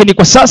 Lakini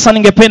kwa sasa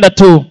ningependa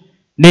tu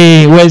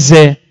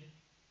niweze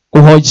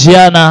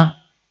kuhojiana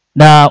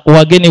na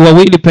wageni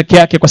wawili peke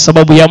yake kwa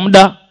sababu ya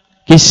muda,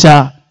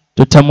 kisha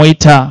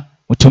tutamuita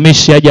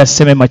mtumishi aje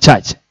aseme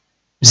machache.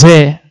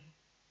 Mzee,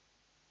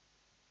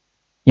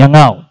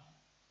 Nyang'au,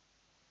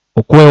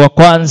 ukuwe wa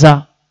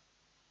kwanza.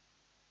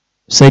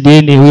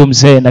 Saidieni huyu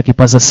mzee na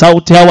kipaza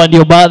sauti. Hawa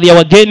ndio baadhi ya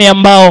wageni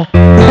ambao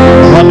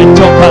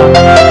wametoka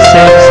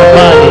sehemu za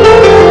mbali.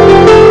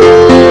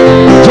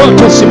 Njoo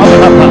tusimame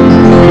hapa.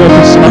 Njoo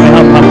tusimame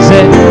hapa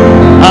mzee.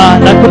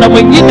 Na kuna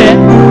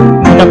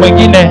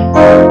mwingine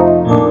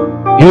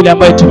yule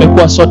ambaye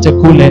tumekuwa sote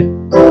kule.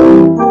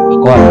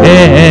 Kwa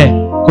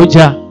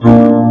kuja.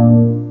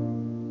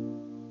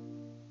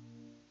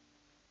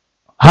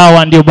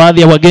 Hawa ndio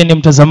baadhi ya wageni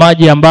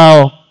mtazamaji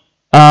ambao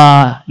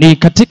ni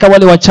katika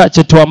wale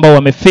wachache tu ambao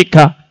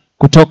wamefika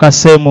kutoka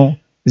sehemu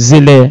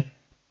zile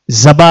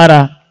za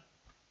bara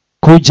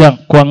kuja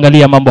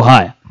kuangalia mambo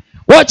haya.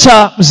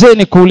 Wacha mzee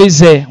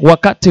nikuulize,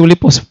 wakati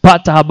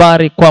ulipopata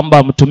habari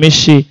kwamba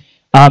mtumishi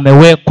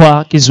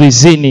amewekwa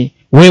kizuizini,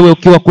 wewe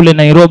ukiwa kule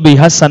Nairobi,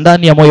 hasa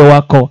ndani ya moyo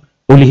wako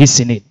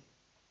ulihisi nini?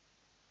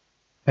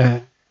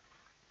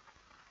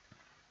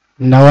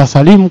 Na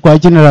wasalimu kwa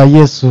jina la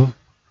Yesu.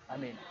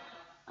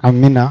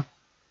 Amina.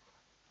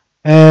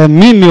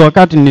 Mimi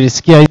wakati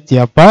nilisikia hizi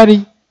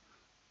habari,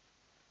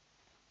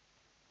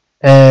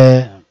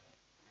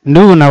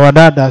 ndugu na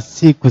wadada,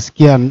 si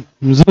kusikia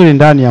mzuri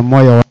ndani ya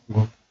moyo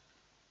wangu.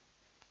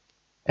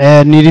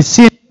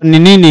 Nilisikia ni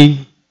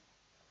nini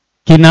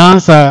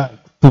kinaanza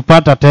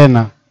tupata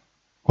tena,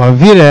 kwa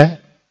vile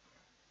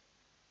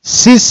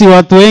sisi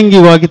watu wengi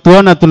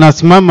wakituona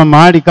tunasimama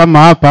mahali kama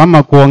hapa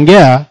ama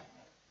kuongea,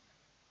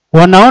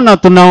 wanaona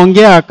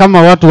tunaongea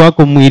kama watu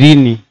wako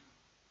mwilini.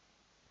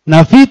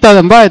 Na vita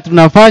ambayo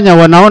tunafanya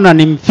wanaona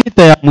ni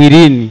vita ya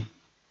mwilini.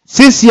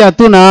 Sisi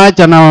hatuna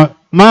haja na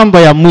mambo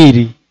ya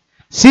mwili.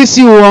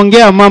 Sisi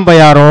huongea mambo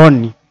ya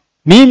rohoni.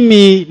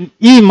 Mimi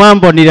hii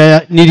mambo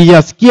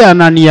niliyasikia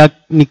na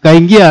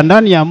nikaingia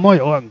ndani ya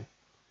moyo wangu.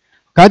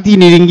 Wakati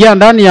niliingia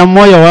ndani ya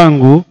moyo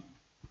wangu,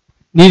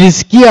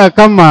 nilisikia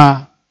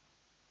kama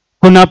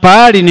kuna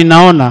pahali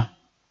ninaona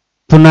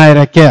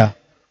tunaelekea.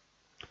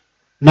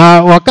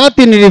 Na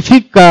wakati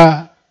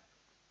nilifika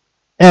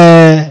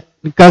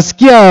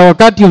nikasikia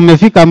wakati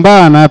umefika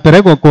mbaya na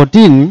pelekwa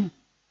kotini,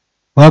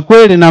 kwa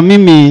kweli na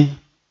mimi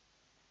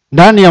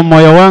ndani ya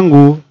moyo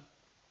wangu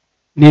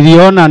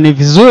niliona ni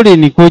vizuri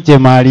nikuje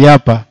mahali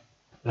hapa.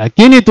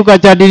 Lakini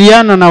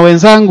tukajadiliana na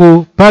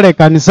wenzangu pale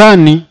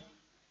kanisani,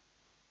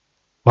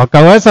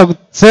 wakaweza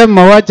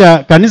kusema wacha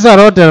kanisa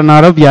lote la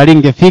Nairobi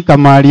alingefika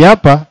mahali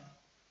hapa,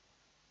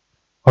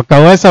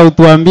 wakaweza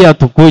kutuambia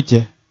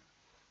tukuje.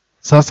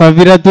 Sasa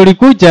vile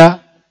tulikuja,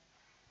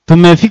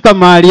 tumefika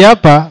mahali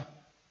hapa,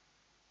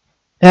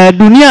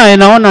 dunia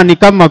inaona ni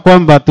kama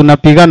kwamba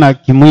tunapigana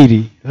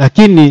kimwili,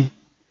 lakini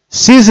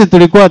sisi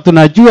tulikuwa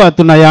tunajua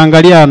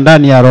tunayaangalia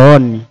ndani ya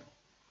rohoni.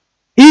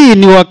 Hii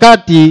ni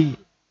wakati,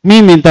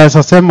 mimi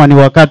nitaweza sema ni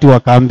wakati wa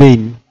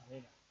kampeni,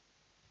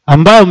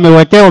 ambao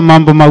umewekewa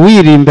mambo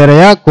mawili mbele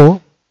yako,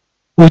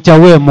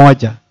 uchague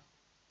moja.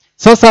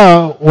 Sasa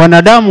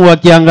wanadamu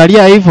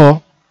wakiangalia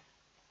hivyo,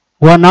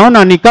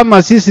 wanaona ni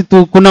kama sisi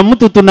kuna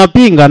mtu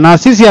tunapinga, na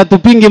sisi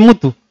hatupingi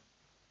mtu.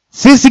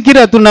 Sisi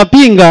kila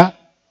tunapinga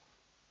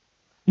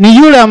ni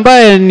yule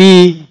ambaye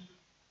ni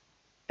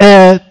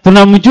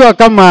tunamjua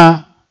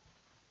kama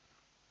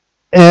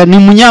ni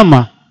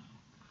mnyama.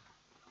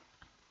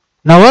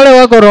 Na wale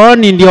wako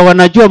rohoni ndio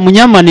wanajua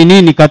mnyama ni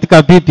nini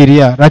katika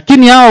Biblia.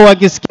 Lakini hao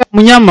wakisikia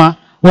mnyama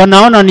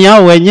wanaona ni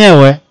hao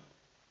wenyewe.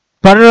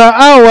 Badala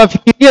hao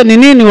wafikirie ni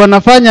nini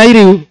wanafanya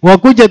ili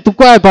wakuje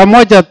tukae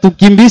pamoja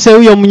tukimbise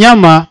huyo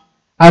mnyama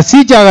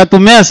asije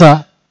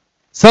akatumeza.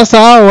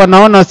 Sasa hao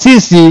wanaona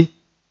sisi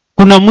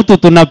kuna mtu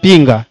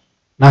tunapinga.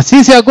 Na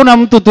sisi hakuna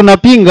mtu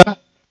tunapinga,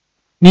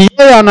 ni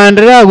yeye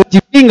anaendelea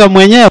kujipinga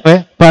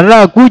mwenyewe,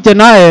 badala kuja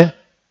naye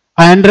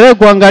aendelee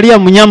kuangalia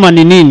mnyama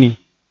ni nini.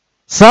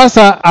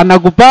 Sasa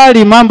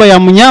anakubali mambo ya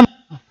mnyama,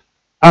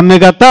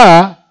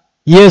 amekataa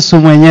Yesu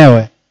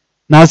mwenyewe.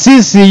 Na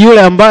sisi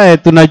yule ambaye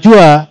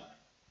tunajua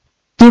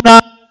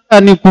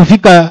ni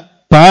kufika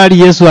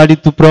pahali Yesu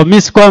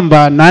alitupromise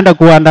kwamba naenda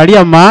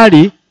kuandalia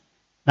mahali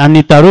na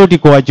nitarudi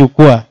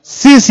kuwachukua.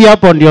 Sisi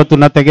hapo ndio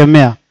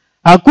tunategemea.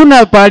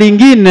 Hakuna pahali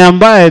ingine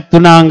ambaye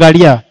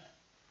tunaangalia.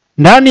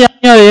 Ndani ya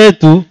mioyo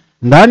yetu,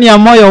 ndani ya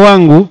moyo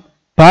wangu,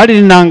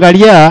 pahali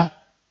ninaangalia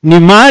ni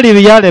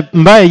mahali yale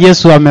ambaye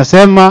Yesu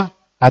amesema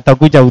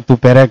atakuja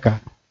kutupeleka.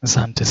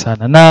 Asante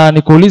sana. Na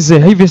nikuulize,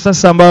 hivi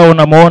sasa ambao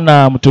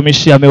unamuona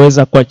mtumishi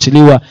ameweza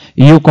kuachiliwa,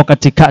 yuko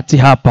katikati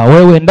hapa,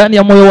 wewe ndani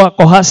ya moyo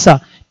wako hasa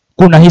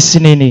kuna hisi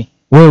nini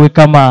wewe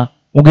kama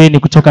mgeni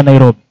kutoka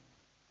Nairobi?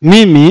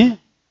 Mimi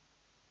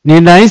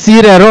ninahisi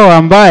ile roho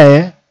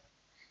ambaye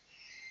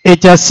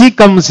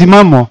echasika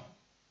msimamo.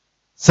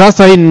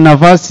 Sasa hii ni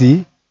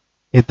nafasi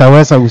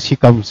itaweza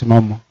kushika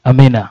msimamo.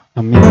 Amina.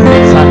 Amina.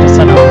 Asante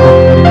sana.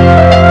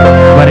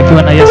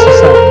 Barikiwa na Yesu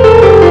sana.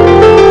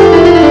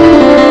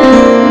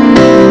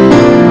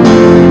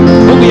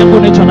 Ndugu yangu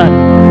unaitwa nani?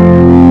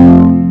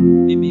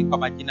 Mimi kwa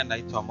majina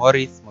naitwa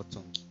Morris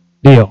Motungi.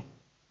 Ndio.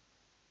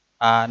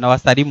 Na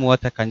wasalimu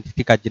wote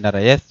katika jina la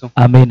Yesu.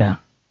 Amina.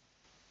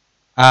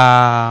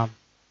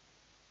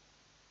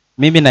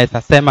 Mimi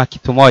naweza sema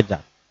kitu moja.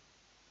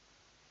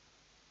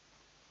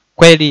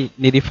 kweli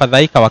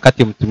nilifadhaika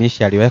wakati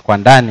mtumishi aliwekwa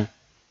ndani,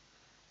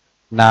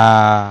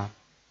 na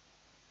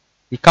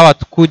ikawa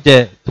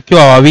tukuje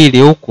tukiwa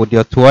wawili huku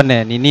ndio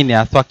tuone ni nini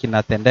hasa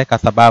kinatendeka,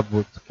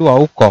 sababu tukiwa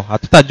huko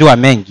hatutajua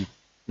mengi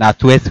na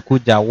hatuwezi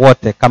kuja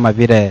wote kama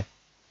vile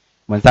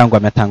mwenzangu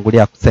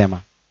ametangulia kusema.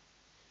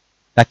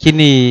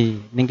 Lakini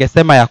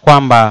ningesema ya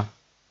kwamba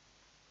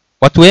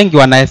watu wengi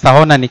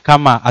wanaesaona ni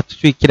kama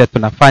hatujui kile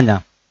tunafanya,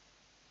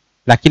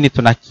 lakini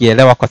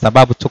tunakielewa kwa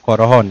sababu tuko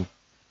rohoni.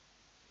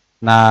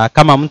 Na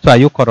kama mtu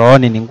hayuko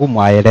rohoni ni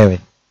ngumu aelewe.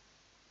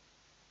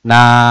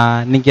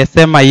 Na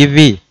ningesema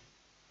hivi,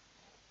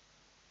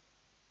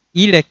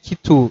 ile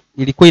kitu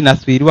ilikuwa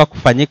inasubiriwa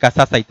kufanyika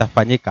sasa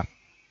itafanyika,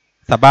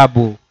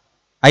 sababu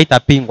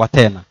haitapingwa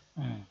tena.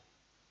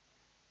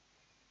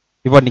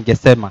 Hivyo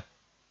ningesema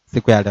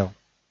siku ya leo.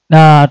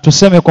 Na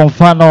tuseme kwa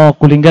mfano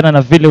kulingana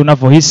na vile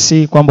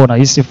unavyohisi kwamba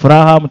unahisi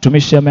furaha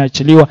mtumishi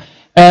ameachiliwa,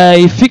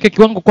 ifike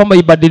kiwango kwamba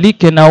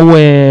ibadilike na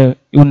uwe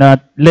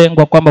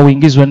unalengwa kwamba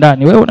uingizwe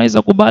ndani, wewe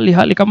unaweza kubali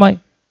hali kama hii?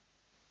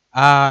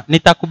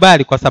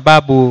 Nitakubali kwa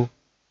sababu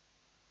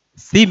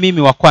si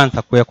mimi wa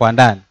kwanza kuwekwa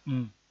ndani.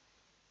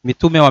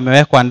 Mitume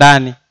wamewekwa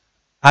ndani,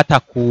 hata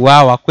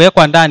kuuawa.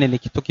 Kuwekwa ndani ni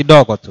kitu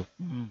kidogo tu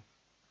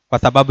kwa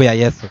sababu ya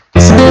Yesu.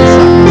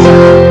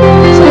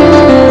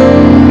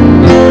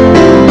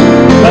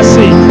 Basi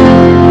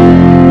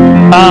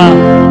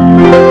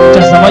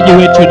mtazamaji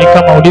wetu, ni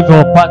kama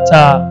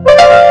ulivyopata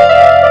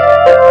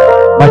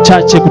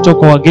machache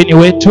kutoka wageni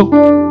wetu,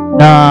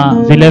 na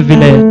vile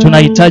vile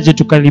tunahitaji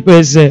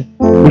tukaliweze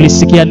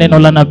kulisikia neno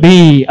la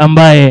nabii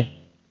ambaye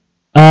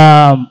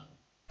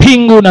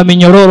pingu na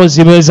minyororo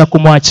zimeweza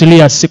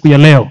kumwachilia siku ya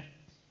leo,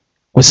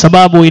 kwa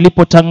sababu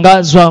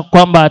ilipotangazwa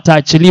kwamba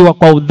ataachiliwa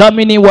kwa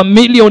udhamini wa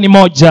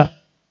 $1,000,000,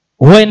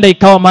 huenda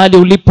ikawa mahali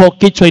ulipo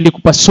kichwa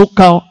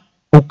ilikupasuka,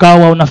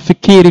 ukawa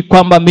unafikiri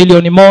kwamba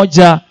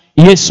 $1,000,000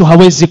 Yesu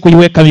hawezi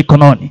kuiweka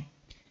mikononi.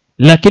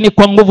 Lakini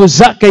kwa nguvu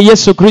zake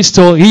Yesu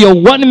Kristo, hiyo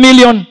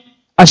 1,000,000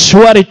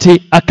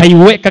 assurity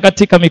akaiweka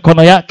katika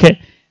mikono yake,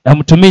 na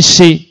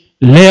mtumishi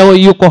leo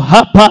yuko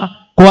hapa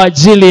kwa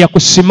ajili ya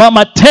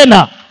kusimama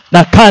tena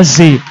na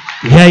kazi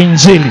ya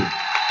injili.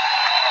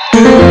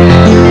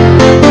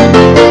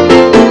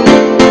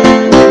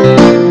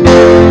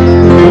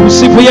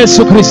 Msifu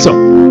Yesu Kristo.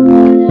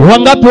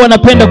 Wangapi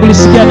wanapenda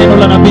kulisikia neno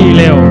la nabii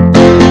leo?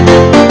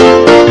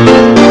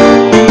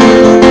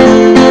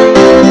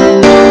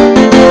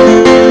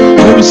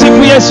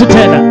 Tumsifu Yesu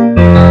tena.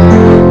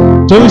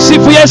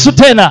 Tumsifu Yesu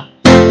tena.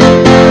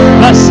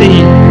 Basi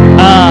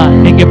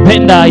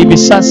ningependa hivi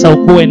sasa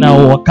ukuwe na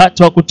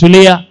wakati wa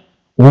kutulia,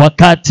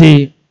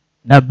 wakati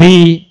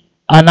nabii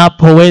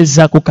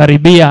anapoweza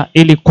kukaribia,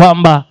 ili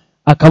kwamba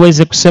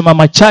akaweze kusema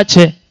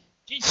machache,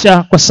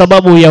 kisha kwa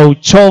sababu ya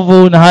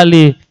uchovu na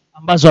hali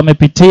ambazo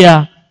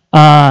amepitia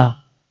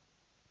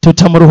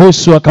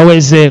tutamruhusu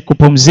akaweze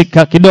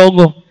kupumzika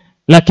kidogo,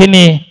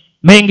 lakini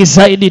mengi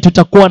zaidi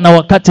tutakuwa na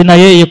wakati na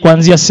yeye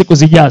kuanzia siku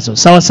zijazo.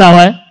 Sawa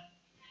sawa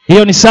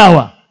Hiyo ni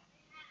sawa.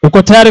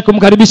 Uko tayari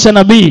kumkaribisha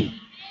nabii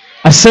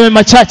aseme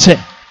machache?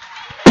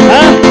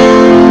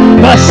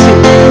 Basi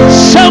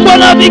shangwe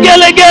na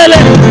vigelegele.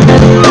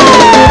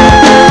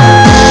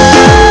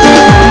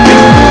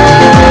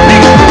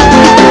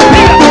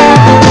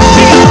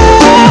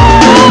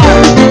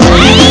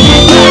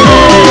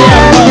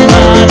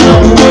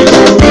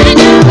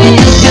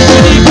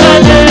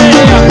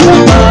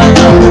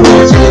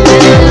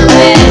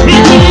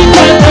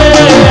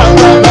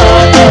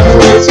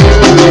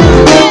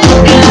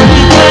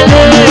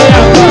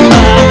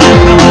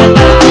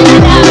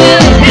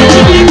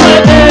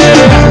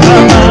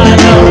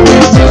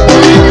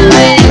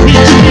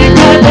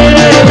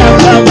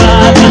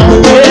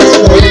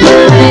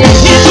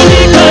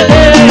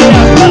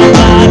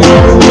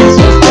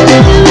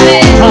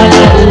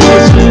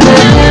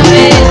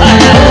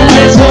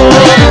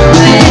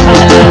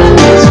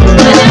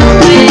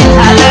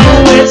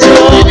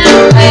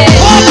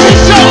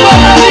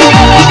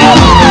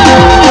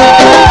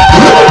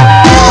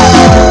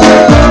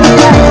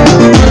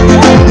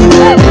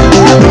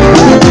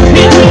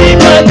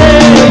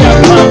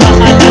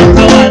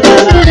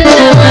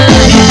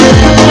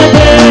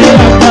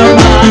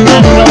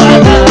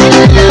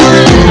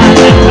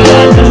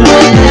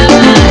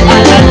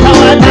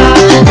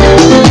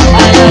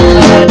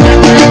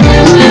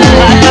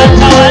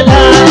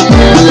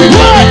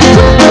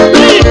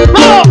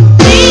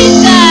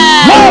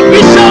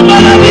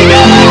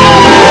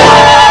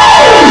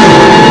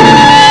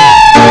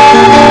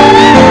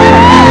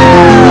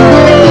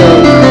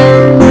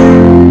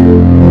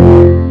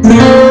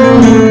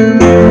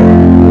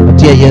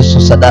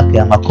 Yesu sadaka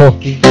ya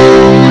makofi.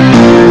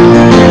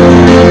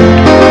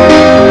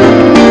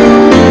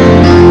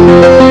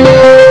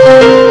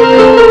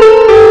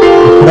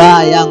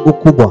 Furaha yangu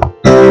kubwa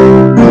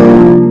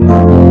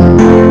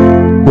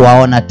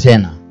kuwaona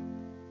tena.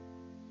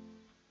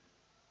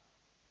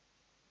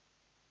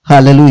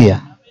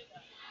 Haleluya.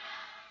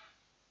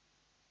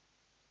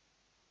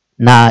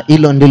 Na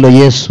hilo ndilo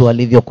Yesu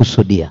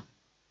alivyokusudia.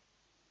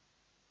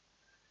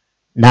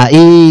 Na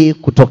hii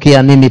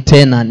kutokea mimi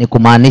tena ni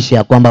kumaanisha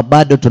ya kwamba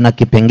bado tuna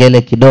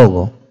kipengele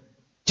kidogo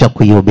cha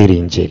kuihubiri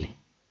Injili.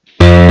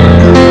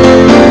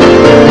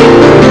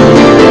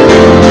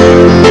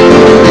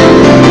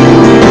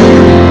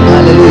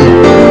 Haleluya.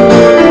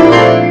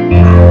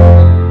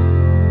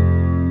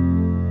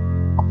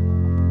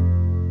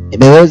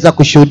 Nimeweza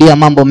kushuhudia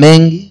mambo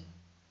mengi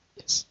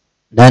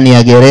ndani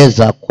ya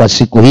gereza kwa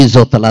siku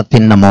hizo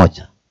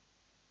 31.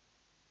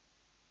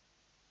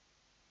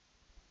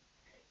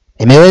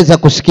 Nimeweza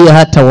kusikia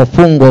hata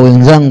wafungwa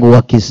wenzangu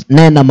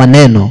wakinena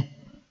maneno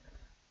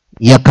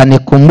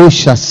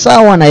yakanikumbusha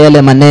sawa na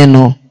yale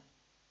maneno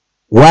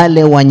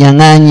wale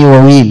wanyang'anyi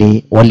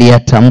wawili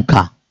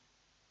waliyatamka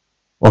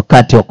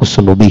wakati wa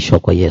kusulubishwa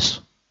kwa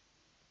Yesu.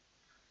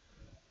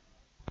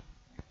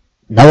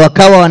 Na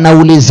wakawa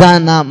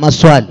wanaulizana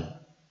maswali.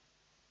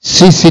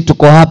 Sisi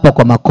tuko hapa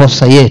kwa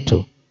makosa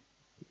yetu,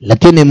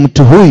 lakini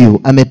mtu huyu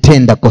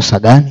ametenda kosa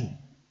gani?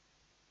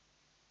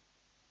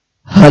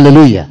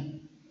 Haleluya.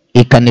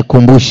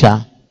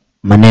 Ikanikumbusha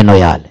maneno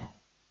yale.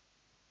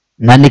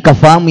 Na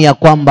nikafahamu ya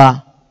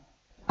kwamba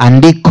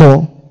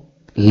andiko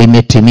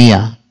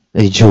limetimia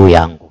juu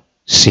yangu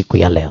siku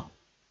ya leo.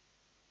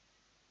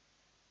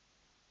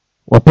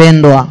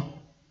 Wapendwa,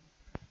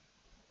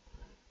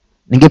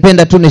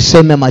 ningependa tu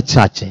niseme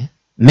machache.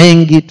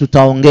 Mengi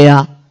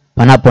tutaongea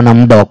panapo na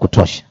muda wa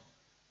kutosha.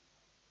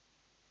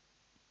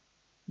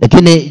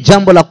 Lakini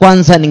jambo la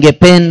kwanza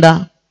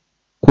ningependa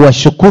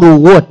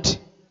kuwashukuru wote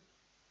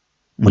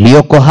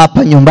mlioko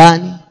hapa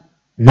nyumbani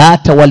na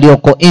hata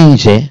walioko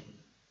nje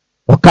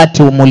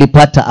wakati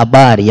mlipata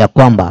habari ya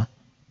kwamba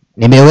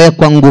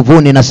nimewekwa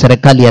nguvuni na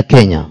serikali ya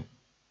Kenya.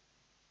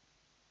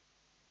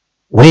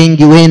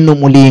 Wengi wenu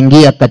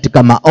mliingia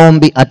katika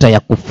maombi hata ya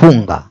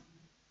kufunga,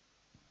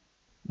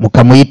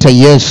 mkamuita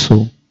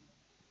Yesu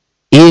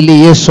ili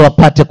Yesu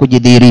apate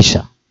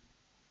kujidhihirisha.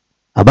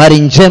 Habari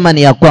njema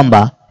ni ya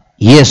kwamba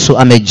Yesu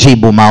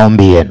amejibu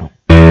maombi yenu.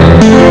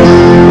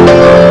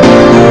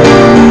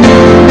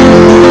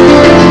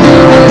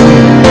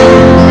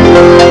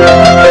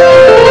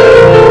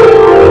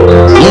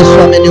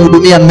 Yesu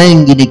amenihudumia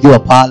mengi nikiwa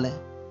pale,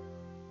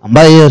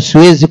 ambayo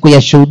siwezi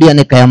kuyashuhudia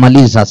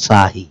nikayamaliza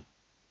saa hii,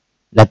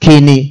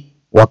 lakini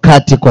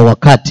wakati kwa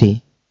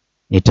wakati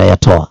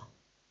nitayatoa.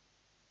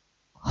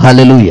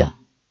 Haleluya.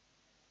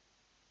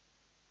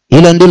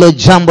 Hilo ndilo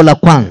jambo la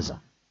kwanza.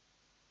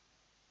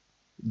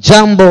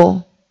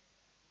 Jambo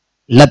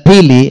la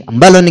pili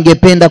ambalo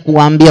ningependa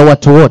kuwaambia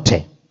watu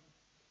wote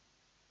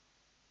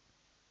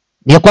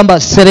ni kwamba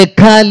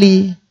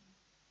serikali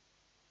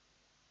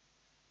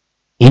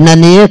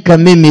inaniweka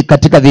mimi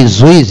katika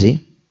vizuizi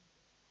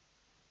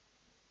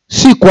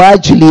si kwa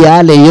ajili ya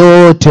yale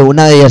yote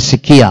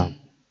unayoyasikia,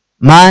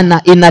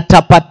 maana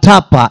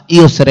inatapatapa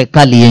hiyo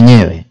serikali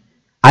yenyewe.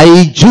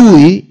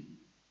 Haijui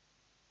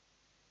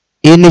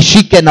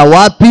inishike na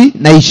wapi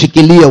na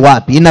ishikilie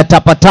wapi,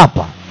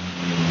 inatapatapa.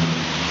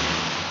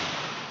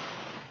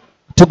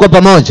 Tuko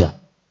pamoja?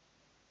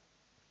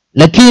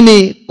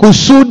 Lakini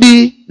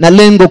kusudi na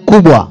lengo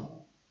kubwa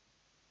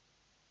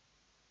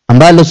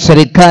ambalo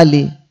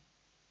serikali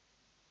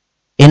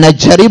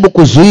inajaribu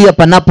kuzuia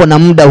panapo na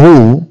muda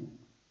huu,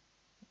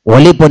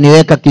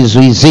 waliponiweka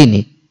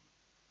kizuizini,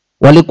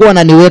 walikuwa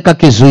wananiweka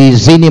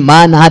kizuizini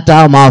maana hata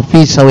hao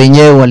maafisa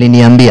wenyewe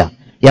waliniambia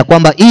ya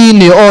kwamba hii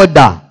ni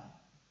order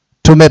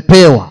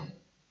tumepewa,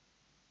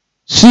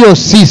 sio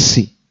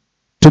sisi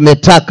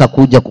tumetaka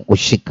kuja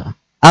kukushika,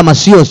 ama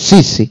sio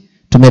sisi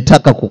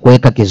tumetaka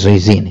kukuweka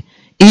kizuizini.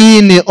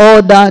 Hii ni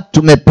order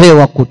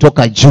tumepewa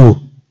kutoka juu,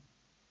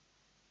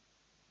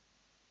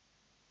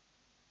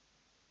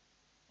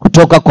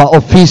 kutoka kwa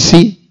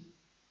ofisi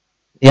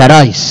ya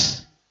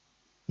rais,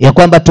 ya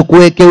kwamba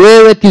tukuweke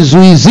wewe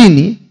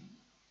kizuizini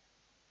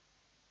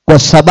kwa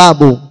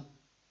sababu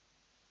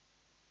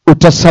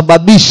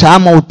utasababisha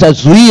ama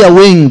utazuia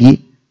wengi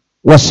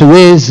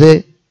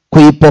wasiweze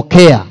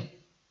kuipokea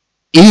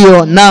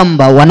hiyo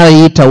namba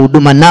wanayoita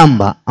huduma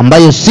namba,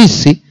 ambayo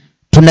sisi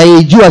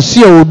tunaijua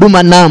sio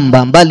huduma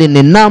namba bali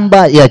ni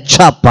namba ya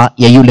chapa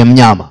ya yule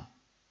mnyama,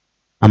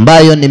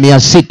 ambayo ni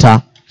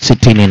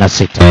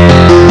 666.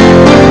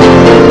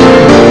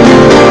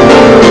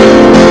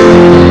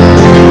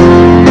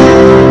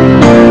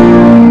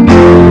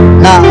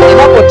 Na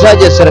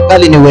ninapotaja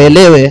serikali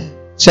niwaelewe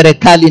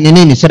serikali ni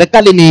nini.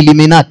 Serikali ni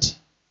Illuminati,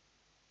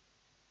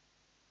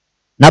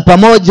 na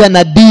pamoja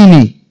na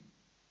dini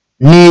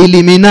ni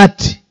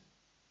Illuminati,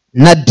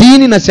 na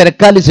dini na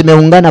serikali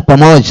zimeungana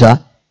pamoja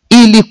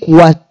ili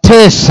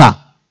kuwatesa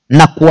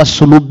na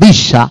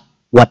kuwasulubisha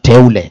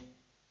wateule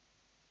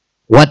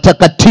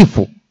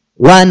watakatifu,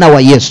 wana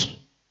wa Yesu.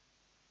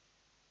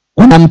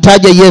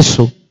 Wanamtaja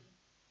Yesu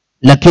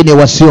lakini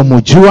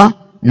wasiomjua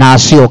na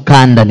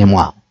asiokaa ndani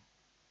mwao.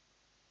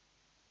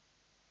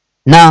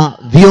 Na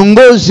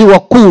viongozi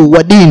wakuu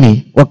wa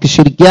dini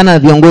wakishirikiana na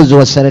viongozi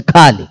wa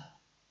serikali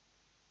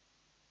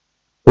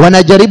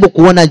wanajaribu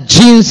kuona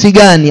jinsi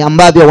gani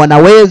ambavyo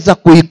wanaweza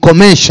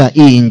kuikomesha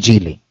hii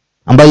Injili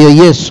ambayo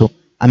Yesu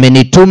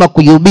amenituma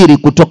kuihubiri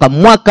kutoka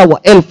mwaka wa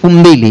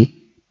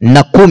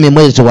 2010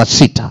 mwezi wa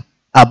 6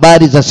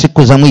 habari za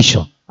siku za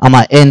mwisho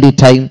ama end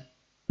time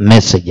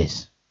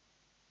messages.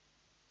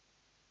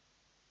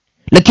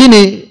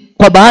 Lakini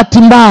kwa bahati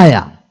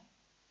mbaya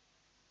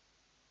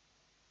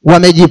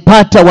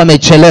wamejipata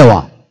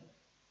wamechelewa.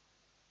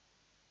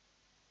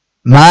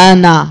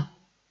 Maana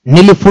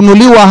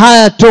nilifunuliwa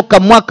haya toka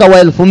mwaka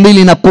wa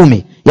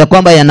 2010 ya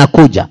kwamba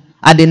yanakuja,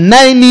 and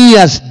 9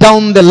 years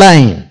down the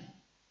line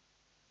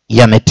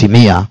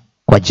yametimia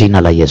kwa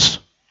jina la Yesu.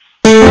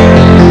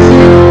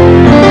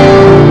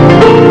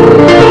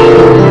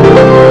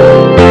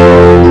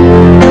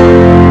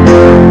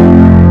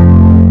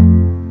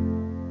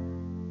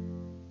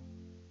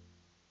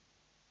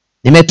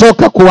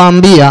 Nimetoka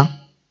kuwaambia,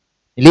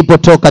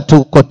 nilipotoka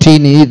tu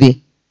kotini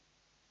hivi,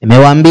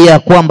 nimewaambia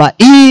kwamba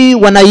hii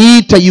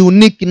wanaiita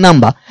unique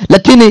number,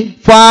 lakini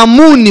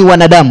fahamuni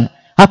wanadamu,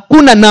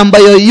 hakuna namba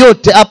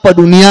yoyote hapa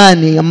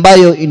duniani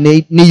ambayo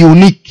ni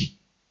unique.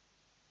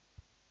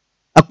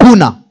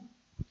 Hakuna,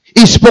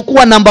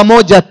 isipokuwa namba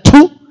moja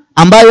tu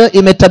ambayo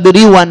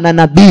imetabiriwa na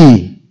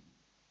nabii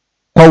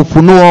kwa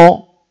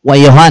ufunuo wa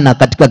Yohana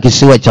katika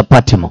kisiwa cha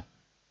Patmo.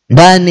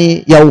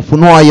 Ndani ya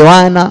ufunuo wa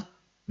Yohana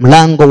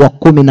mlango wa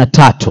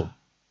 13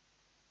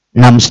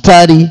 na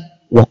mstari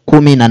wa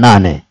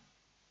 18.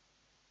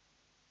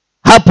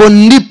 Hapo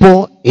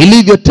ndipo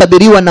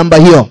ilivyotabiriwa namba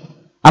hiyo.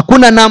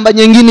 Hakuna namba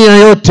nyingine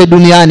yoyote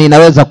duniani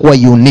inaweza kuwa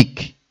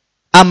unique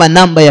ama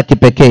namba ya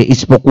kipekee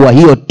isipokuwa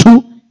hiyo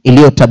tu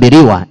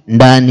iliyotabiriwa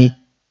ndani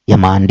ya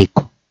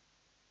maandiko.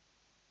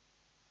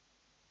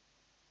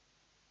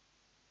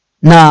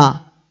 Na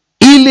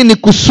ili ni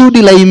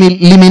kusudi la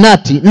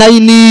Illuminati, na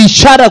ni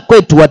ishara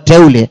kwetu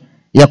wateule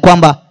ya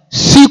kwamba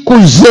siku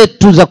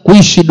zetu za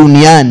kuishi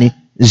duniani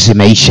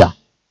zimeisha.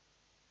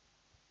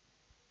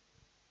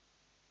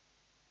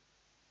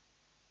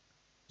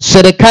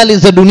 Serikali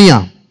za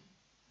dunia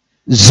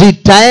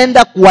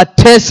zitaenda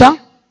kuwatesa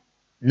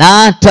na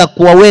hata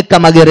kuwaweka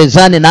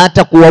magerezani na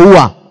hata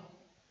kuwaua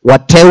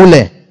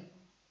wateule.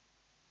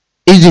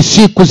 Hizi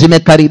siku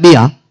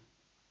zimekaribia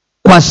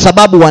kwa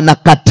sababu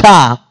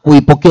wanakataa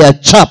kuipokea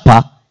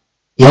chapa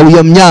ya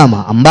huyo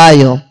mnyama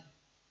ambayo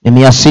ni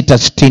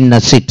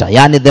 666,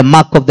 yani the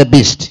mark of the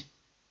beast.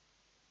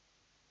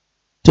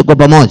 Tuko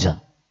pamoja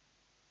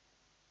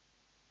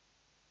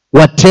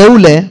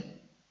wateule?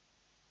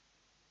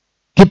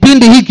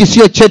 Kipindi hiki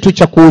sio chetu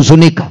cha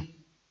kuhuzunika.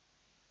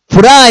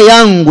 Furaha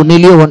yangu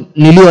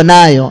nilio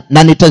nayo,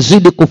 na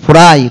nitazidi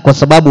kufurahi kwa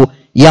sababu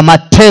ya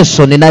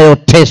mateso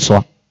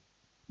ninayoteswa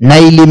na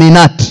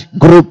Illuminati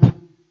group.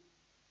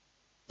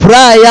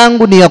 Furaha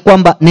yangu ni ya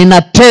kwamba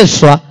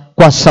ninateswa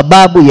kwa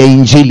sababu ya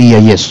injili ya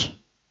Yesu.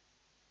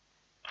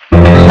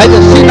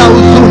 Haja sina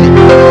huzuni,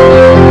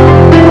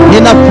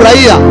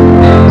 ninafurahia.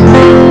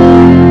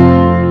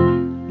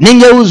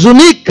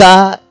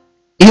 Ningehuzunika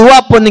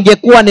iwapo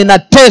ningekuwa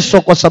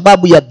ninateswa kwa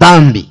sababu ya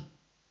dhambi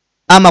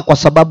ama kwa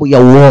sababu ya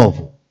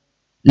uovu.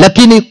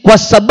 Lakini kwa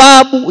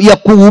sababu ya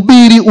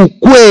kuhubiri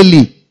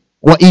ukweli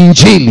wa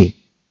injili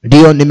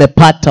ndio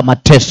nimepata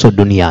mateso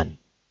duniani.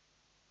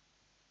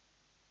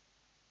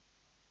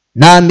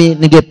 Nami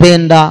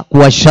ningependa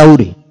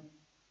kuwashauri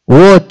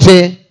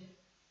wote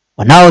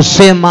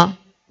wanaosema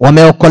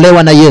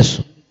wameokolewa na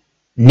Yesu,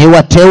 ni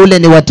wateule,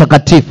 ni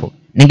watakatifu,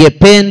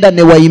 ningependa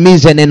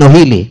niwahimize neno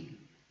hili: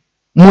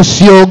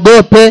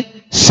 msiogope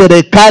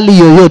serikali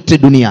yoyote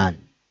duniani.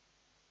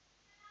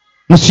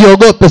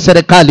 Msiogope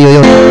serikali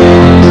yoyote.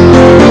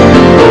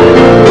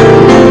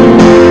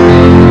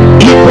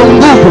 Ipo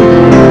nguvu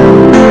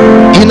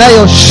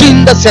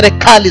inayoshinda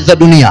serikali za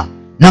dunia,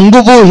 na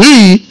nguvu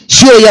hii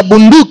sio ya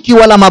bunduki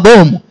wala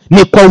mabomu,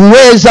 ni kwa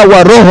uweza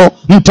wa Roho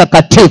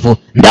Mtakatifu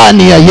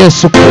ndani ya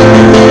Yesu Kristo.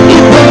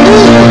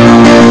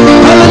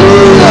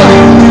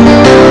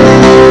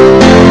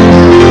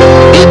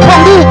 Ipo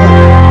nguvu,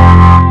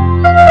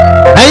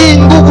 na hii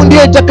nguvu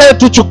ndiyo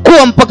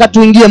itakayotuchukua mpaka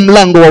tuingie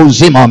mlango wa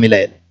uzima wa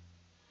milele.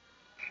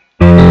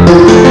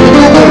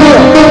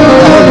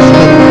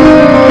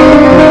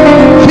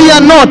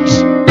 Fear not.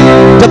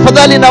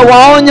 Tafadhali na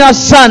waonya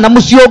sana,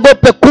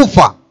 msiogope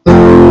kufa.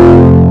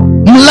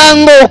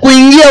 Mlango wa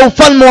kuingia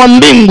ufalme wa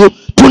mbingu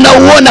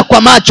tunauona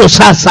kwa macho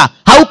sasa,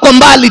 hauko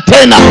mbali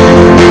tena.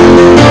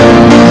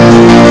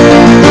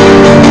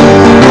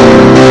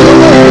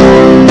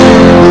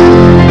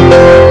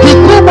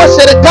 Kikubwa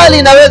serikali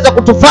inaweza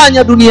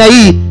kutufanya dunia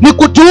hii ni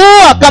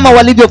kutuua, kama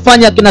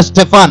walivyofanya kina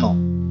Stefano,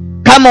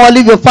 kama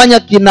walivyofanya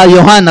kina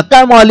Yohana,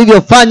 kama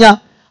walivyofanya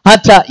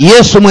hata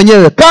Yesu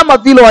mwenyewe, kama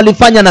vile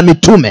walifanya na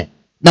mitume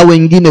na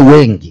wengine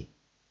wengi.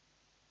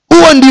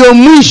 Huo ndio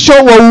mwisho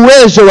wa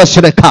uwezo wa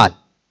serikali.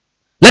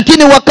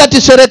 Lakini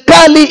wakati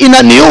serikali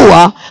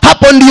inaniua,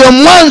 hapo ndio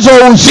mwanzo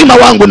wa uzima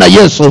wangu na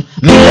Yesu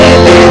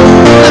milele.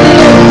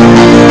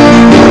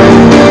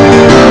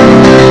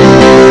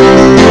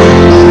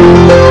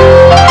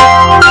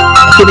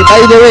 Lakini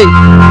by the way,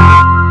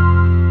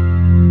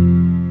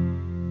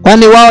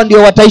 kwani wao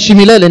ndio wataishi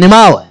milele? Ni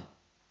mawe.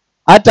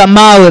 Hata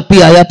mawe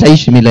pia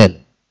hayataishi milele.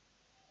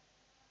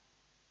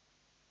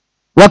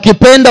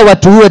 Wakipenda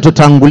watuue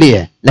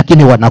tutangulie,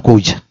 lakini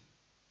wanakuja.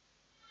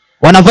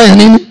 Wanafanya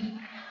nini?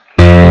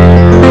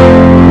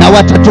 na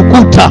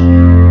watatukuta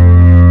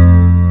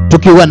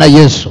tukiwa na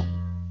Yesu.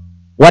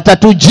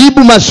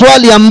 Watatujibu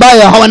maswali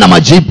ambayo hawana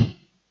majibu.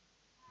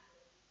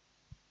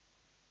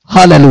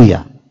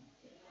 Haleluya.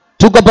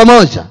 Tuko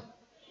pamoja?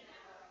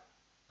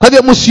 Kwa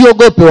hivyo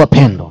msiogope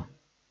wapendwa.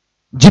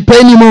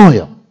 Jipeni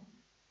moyo.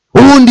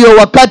 Huu ndio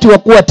wakati wa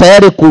kuwa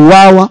tayari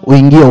kuuawa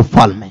uingie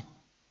ufalme.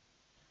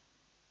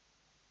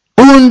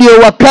 Huu ndio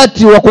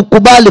wakati wa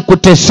kukubali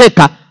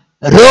kuteseka,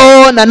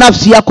 roho na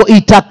nafsi yako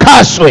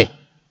itakaswe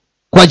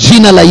kwa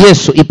jina la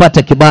Yesu,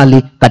 ipate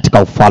kibali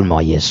katika ufalme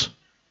wa Yesu.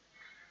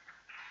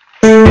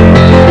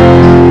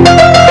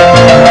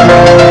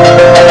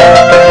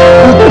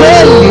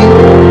 Ukweli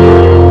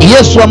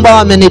Yesu ambao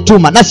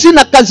amenituma, na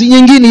sina kazi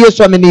nyingine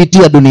Yesu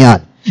ameniitia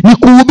duniani, ni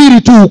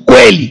kuhubiri tu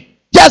ukweli,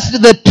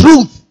 just the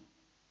truth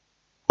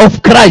of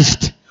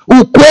Christ,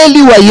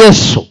 ukweli wa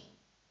Yesu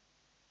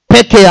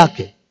peke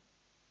yake.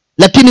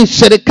 Lakini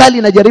serikali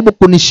inajaribu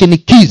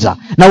kunishinikiza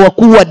na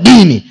wakuu wa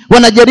dini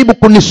wanajaribu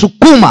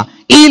kunisukuma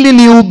ili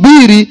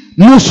nihubiri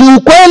nusu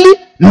ukweli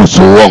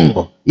nusu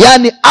uongo,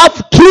 yani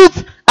half truth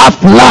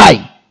half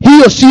lie.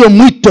 Hiyo sio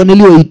mwito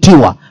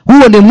nilioitiwa,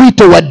 huo ni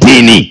mwito wa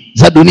dini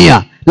za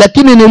dunia.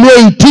 Lakini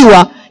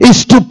nilioitiwa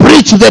is to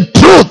preach the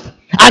truth,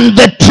 and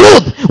the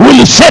truth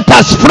will set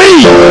us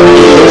free.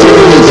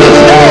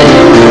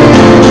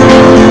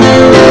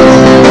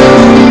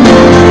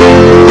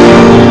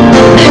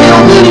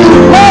 Nihubiri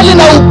ukweli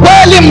na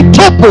ukweli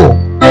mtupu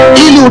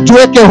ili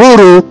utuweke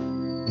huru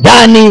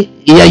ndani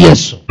ya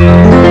Yesu.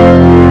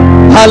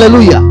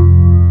 Haleluya.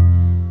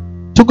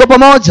 Tuko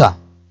pamoja?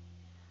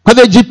 Kwa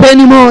hivyo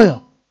jipeni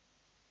moyo.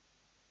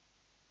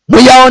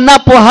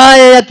 Myaonapo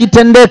haya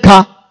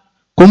yakitendeka,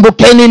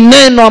 kumbukeni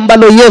neno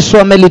ambalo Yesu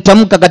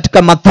amelitamka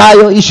katika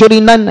Mathayo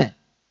 24,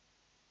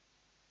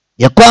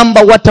 ya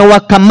kwamba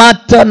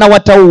watawakamata na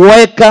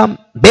watauweka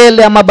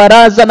mbele ya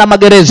mabaraza na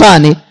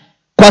magerezani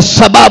kwa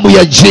sababu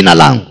ya jina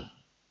langu.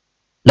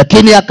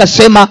 Lakini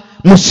akasema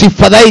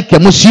msifadhaike,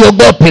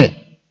 msiogope.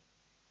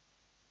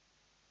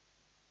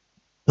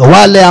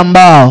 Wale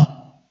ambao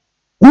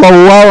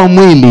wauao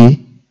mwili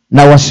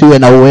na wasiwe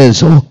na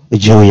uwezo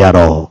juu ya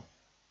roho.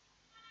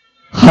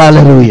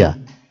 Haleluya.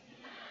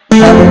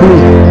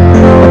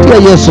 Haleluya.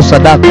 Patia Yesu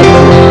sadaka.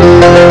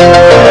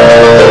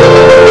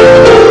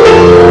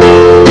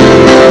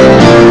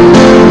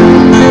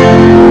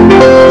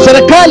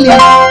 Serikali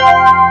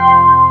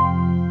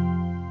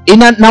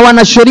na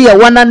wanasheria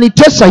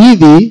wananitesa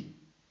hivi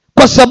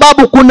kwa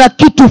sababu kuna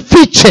kitu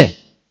fiche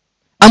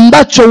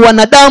ambacho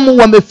wanadamu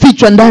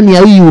wamefichwa ndani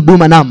ya hii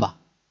huduma namba.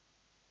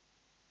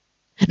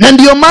 Na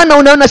ndio maana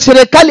unaona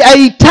serikali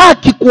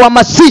haitaki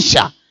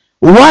kuhamasisha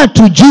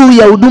watu juu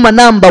ya huduma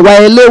namba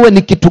waelewe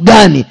ni kitu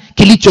gani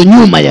kilicho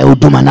nyuma ya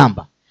huduma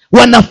namba.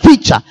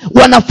 Wanaficha,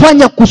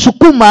 wanafanya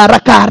kusukuma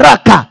haraka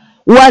haraka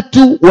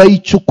watu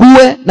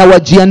waichukue na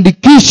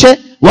wajiandikishe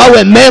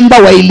wawe memba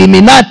wa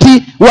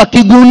Illuminati,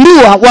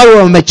 wakigundua wawe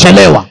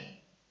wamechelewa.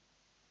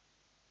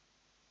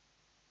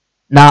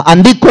 Na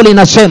andiko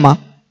linasema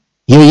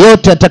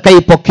yeyote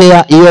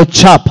atakayepokea hiyo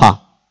chapa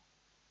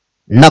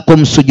na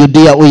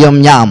kumsujudia huyo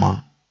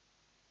mnyama,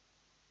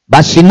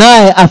 basi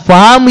naye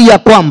afahamu ya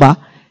kwamba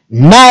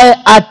naye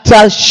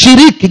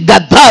atashiriki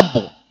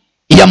ghadhabu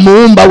ya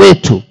muumba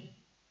wetu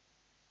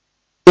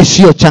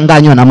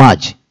isiyochanganywa na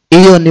maji.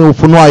 Hiyo ni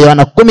Ufunuo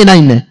Yohana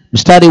 14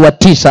 mstari wa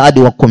 9 hadi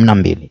wa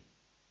 12.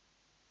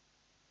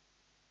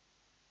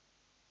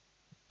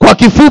 Kwa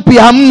kifupi,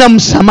 hamna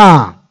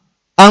msamaha.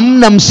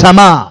 Hamna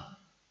msamaha.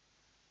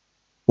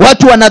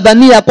 Watu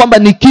wanadhania kwamba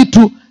ni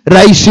kitu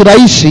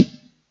rahisi,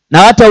 na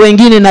hata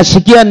wengine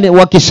nasikia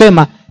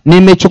wakisema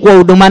nimechukua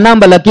huduma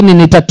namba lakini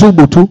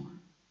nitatubu tu.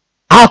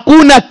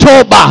 Hakuna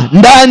toba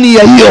ndani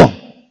ya hiyo.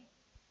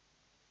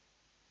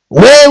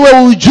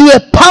 Wewe ujue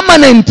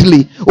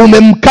permanently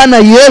umemkana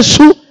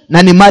Yesu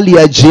na ni mali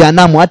ya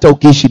jehanamu hata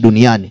ukiishi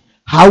duniani.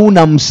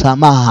 Hauna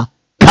msamaha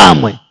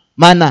kamwe,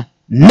 maana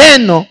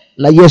neno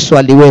la Yesu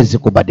haliwezi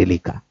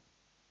kubadilika.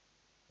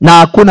 Na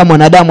hakuna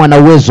mwanadamu ana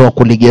uwezo wa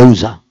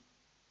kuligeuza.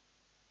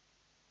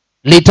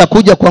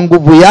 Litakuja kwa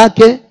nguvu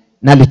yake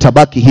na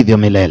litabaki hivyo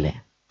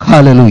milele.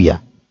 Haleluya.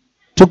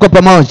 Tuko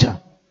pamoja?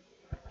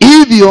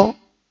 Hivyo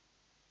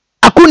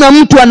hakuna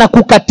mtu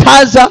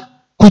anakukataza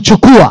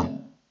kuchukua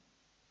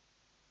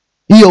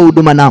hiyo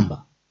huduma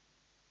namba.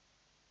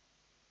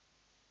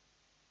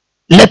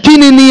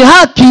 Lakini ni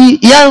haki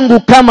yangu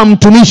kama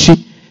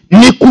mtumishi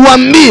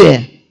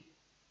nikuambie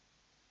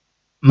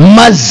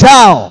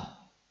mazao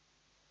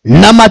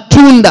na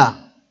matunda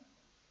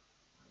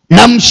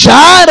na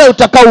mshahara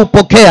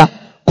utakaoupokea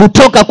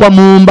kutoka kwa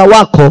muumba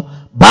wako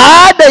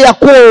baada ya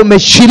kuwa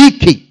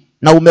umeshiriki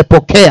na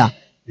umepokea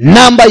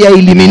namba ya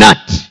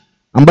Illuminati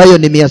ambayo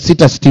ni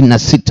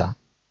 666.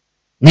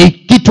 Ni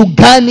kitu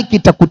gani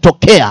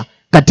kitakutokea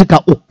katika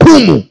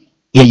hukumu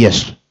ya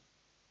Yesu?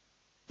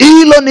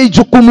 Hilo ni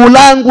jukumu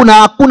langu na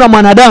hakuna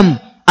mwanadamu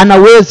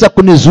anaweza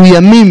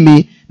kunizuia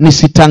mimi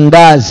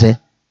nisitangaze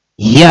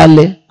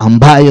yale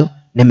ambayo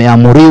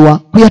nimeamuriwa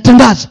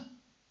kuyatangaza.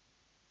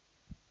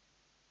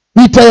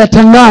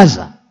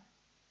 Nitayatangaza.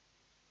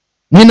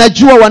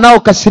 Ninajua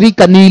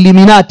wanaokasirika ni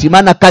Illuminati,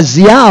 maana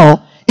kazi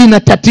yao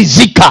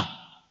inatatizika.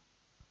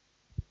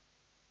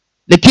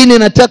 Lakini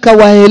nataka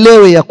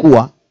waelewe ya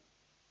kuwa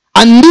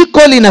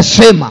andiko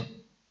linasema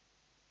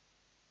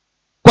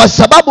kwa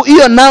sababu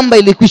hiyo namba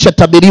ilikwisha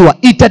tabiriwa,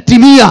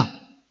 itatimia.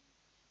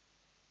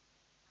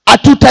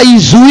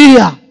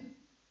 Hatutaizuia.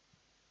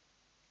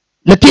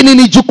 Lakini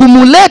ni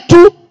jukumu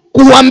letu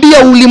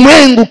kuambia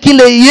ulimwengu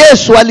kile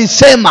Yesu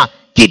alisema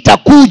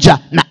kitakuja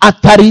na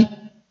athari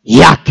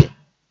yake.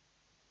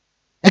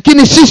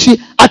 Lakini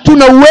sisi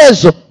hatuna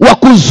uwezo wa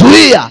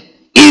kuzuia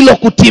hilo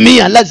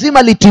kutimia.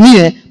 Lazima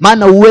litimie,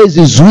 maana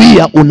uwezi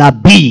zuia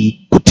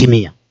unabii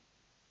kutimia.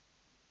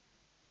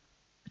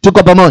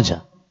 Tuko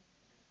pamoja?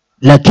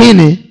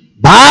 Lakini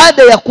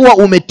baada ya kuwa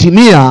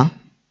umetimia,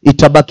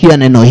 itabakia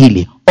neno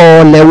hili: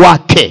 ole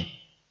wake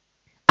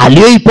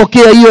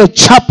aliyoipokea hiyo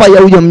chapa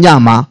ya huyo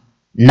mnyama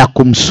na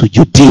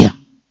kumsujudia.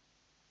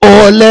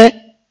 Ole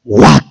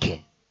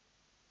wake.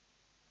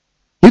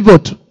 Hivyo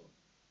tu.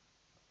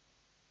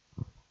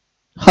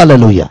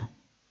 Haleluya.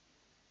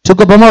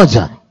 Tuko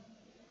pamoja?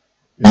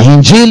 Na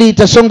injili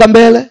itasonga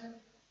mbele.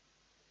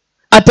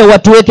 Hata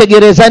watu weke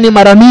gerezani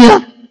mara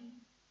 100,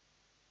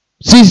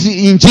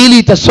 sisi injili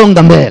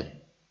itasonga mbele.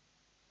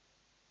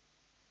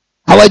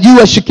 Hawajui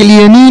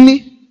washikilie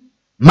nini,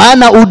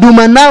 maana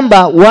huduma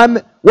namba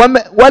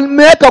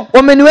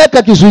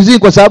wameniweka kizuizini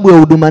kwa sababu ya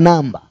huduma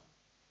namba.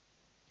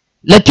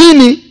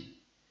 Lakini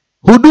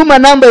huduma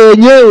namba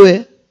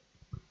yenyewe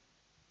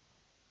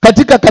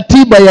katika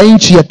katiba ya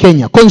nchi ya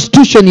Kenya,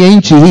 constitution ya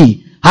nchi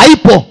hii,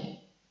 haipo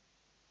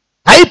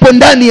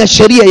ndani ya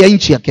sheria ya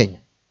nchi ya Kenya.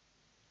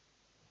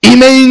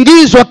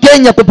 Imeingizwa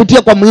Kenya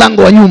kupitia kwa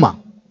mlango wa nyuma.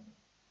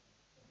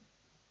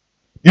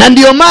 Na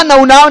ndio maana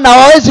unaona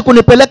hawawezi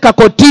kunipeleka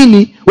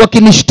kotini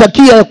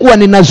wakinishtakia ya kuwa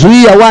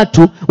ninazuia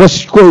watu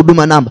wasichukue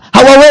huduma namba.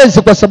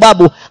 Hawawezi, kwa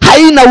sababu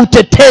haina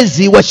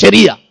utetezi wa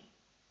sheria.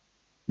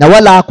 Na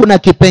wala hakuna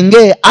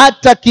kipengee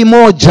hata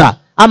kimoja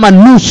ama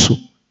nusu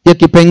ya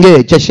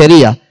kipengee cha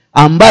sheria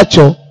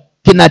ambacho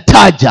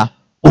kinataja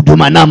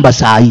huduma namba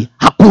saa hii.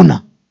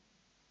 Hakuna.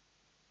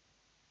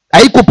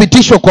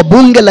 Haikupitishwa kwa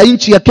bunge la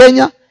nchi ya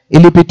Kenya,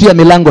 ilipitia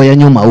milango ya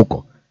nyuma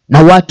huko.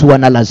 Na watu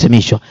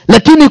wanalazimishwa.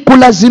 Lakini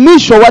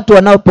kulazimishwa, watu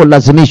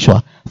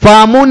wanapolazimishwa,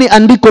 fahamuni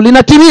andiko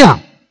linatimia.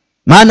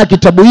 Maana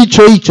kitabu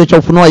hicho cha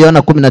Ufunuo Yohana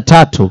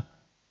 13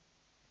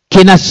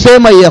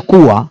 kinasema ya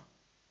kuwa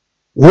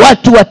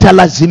watu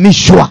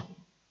watalazimishwa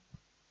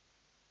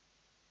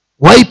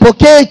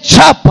waipokee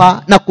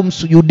chapa na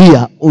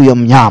kumsujudia huyo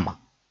mnyama,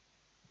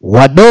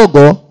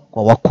 wadogo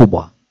kwa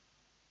wakubwa,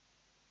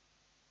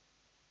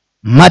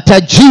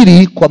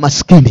 matajiri kwa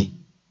maskini,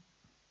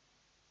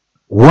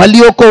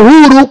 walioko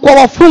huru kwa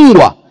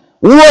wafungwa,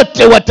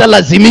 wote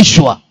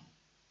watalazimishwa.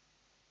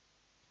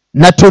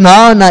 Na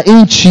tunaona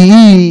nchi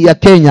hii ya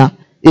Kenya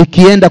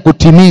ikienda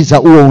kutimiza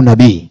huo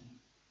unabii.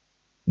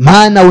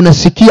 Maana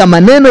unasikia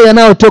maneno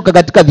yanayotoka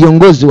katika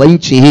viongozi wa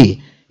nchi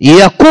hii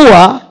ya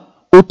kuwa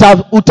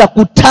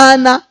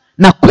utakutana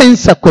na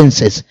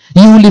consequences.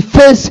 You will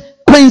face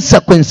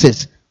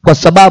consequences kwa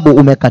sababu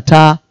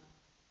umekataa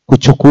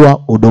kuchukua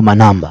huduma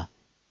namba.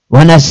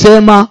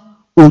 Wanasema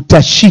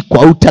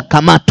utashikwa,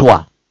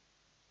 utakamatwa.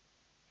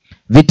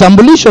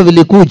 Vitambulisho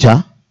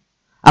vilikuja,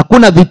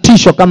 hakuna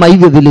vitisho kama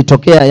hivyo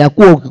vilitokea ya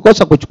kuwa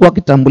ukikosa kuchukua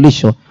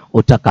kitambulisho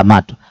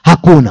utakamatwa.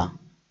 Hakuna.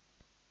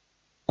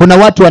 Kuna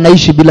watu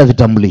wanaishi bila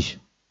vitambulisho.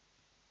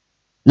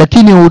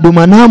 Lakini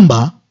huduma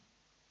namba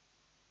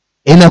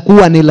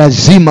inakuwa ni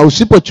lazima,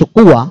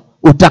 usipochukua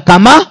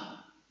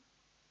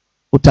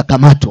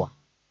utakamatwa.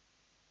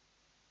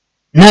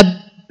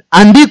 Na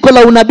andiko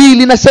la unabii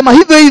linasema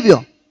hivyo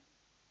hivyo.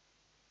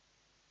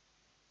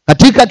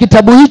 Katika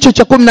kitabu hicho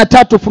cha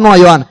 13 Ufunuo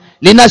Yohana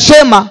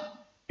linasema,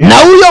 na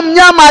huyo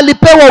mnyama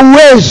alipewa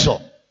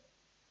uwezo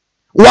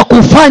wa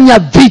kufanya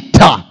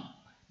vita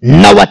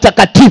na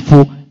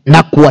watakatifu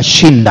na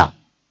kuwashinda.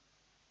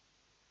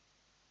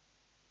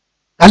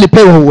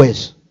 Alipewa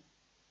uwezo.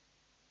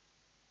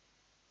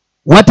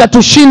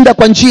 Watatushinda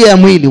kwa njia ya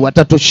mwili,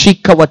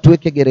 watatushika,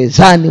 watuweke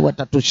gerezani,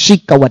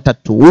 watatushika,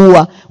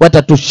 watatuua,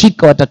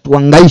 watatushika,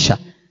 watatuangaisha.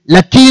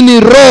 Lakini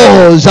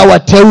roho za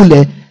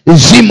wateule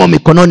zimo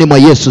mikononi mwa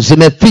Yesu,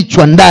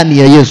 zimefichwa ndani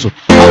ya Yesu.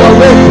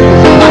 Hawawezi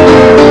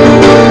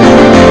kuzipata.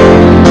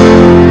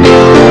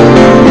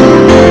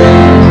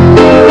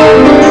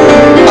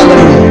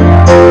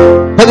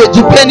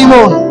 Jipeni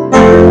moyo.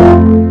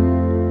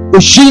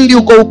 Ushindi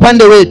uko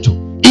upande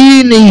wetu.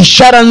 Hii ni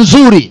ishara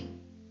nzuri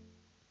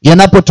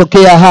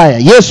yanapotokea haya.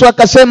 Yesu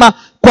akasema,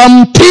 kwa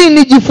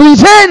mtini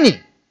jifunzeni.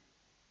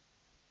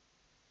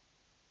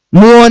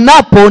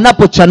 Muonapo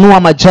unapochanua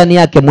majani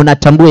yake,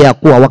 mnatambua ya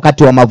kuwa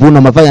wakati wa mavuno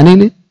umefanya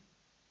nini?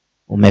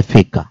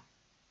 Umefika.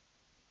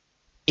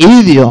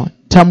 Hivyo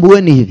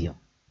tambueni hivyo.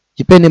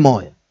 Jipeni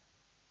moyo.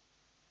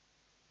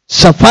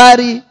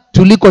 Safari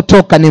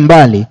tulikotoka ni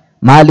mbali,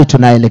 mahali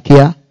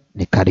tunaelekea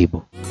ni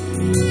karibu.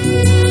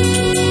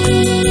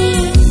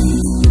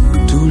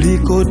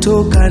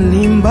 Tulikotoka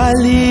ni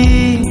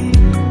mbali,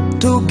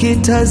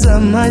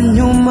 tukitazama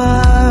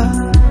nyuma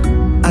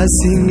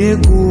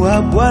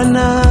Asingekuwa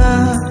Bwana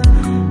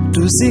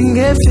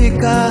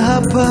tusingefika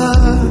hapa.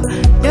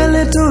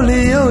 Yale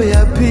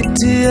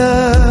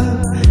tuliyoyapitia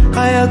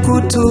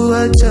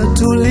hayakutuacha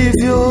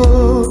tulivyo.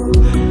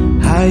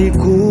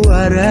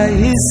 Haikuwa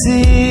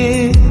rahisi,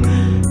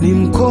 ni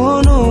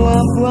mkono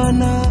wa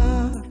Bwana.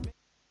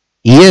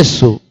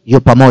 Yesu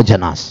yu pamoja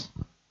nasi.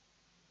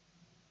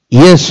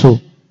 Yesu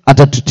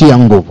atatutia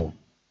nguvu.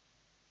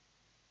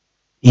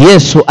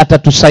 Yesu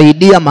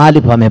atatusaidia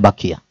mahali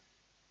pamebakia.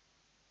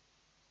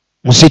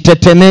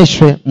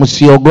 Msitetemeshwe,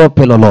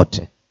 msiogope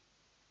lolote.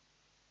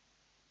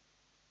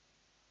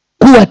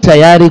 Kuwa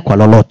tayari kwa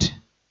lolote,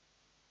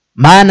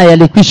 maana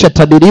yalikwisha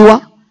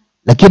tabiriwa.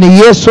 Lakini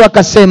Yesu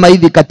akasema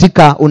hivi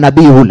katika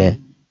unabii ule,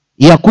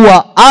 ya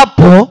kuwa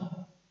hapo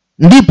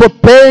ndipo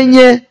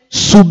penye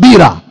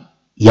subira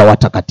ya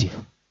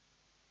watakatifu.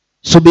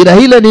 Subira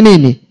hile ni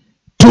nini?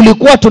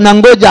 Tulikuwa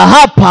tunangoja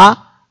hapa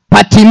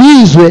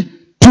patimizwe,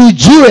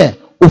 tujue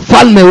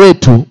ufalme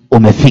wetu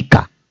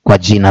umefika kwa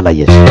jina la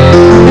Yesu.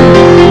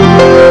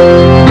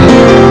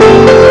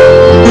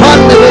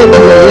 Ufalme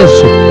wetu wa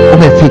Yesu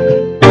umefika.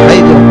 Kwa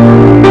hivyo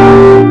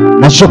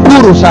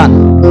nashukuru sana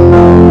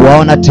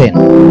waona tena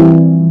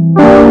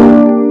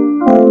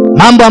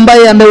mambo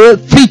ambayo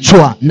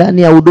yamefichwa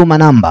ndani ya huduma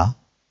namba,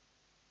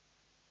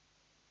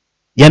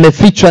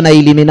 yamefichwa na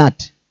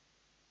Illuminati,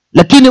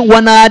 lakini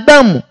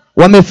wanadamu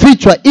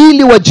wamefichwa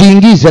ili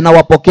wajiingize na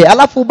wapokee,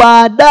 alafu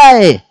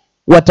baadaye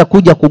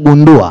watakuja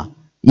kugundua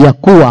ya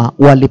kuwa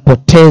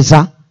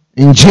walipoteza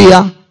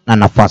njia na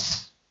nafasi,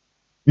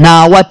 na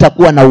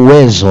hawatakuwa na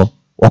uwezo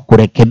wa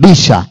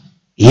kurekebisha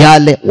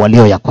yale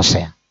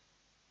walioyakosea.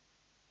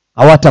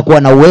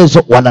 Hawatakuwa na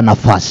uwezo wala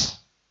nafasi.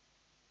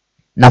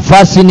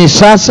 Nafasi ni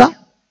sasa.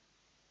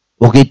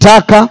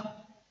 Ukitaka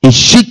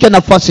ishike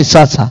nafasi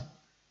sasa,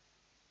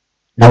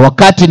 na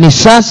wakati ni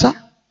sasa.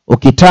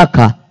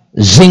 Ukitaka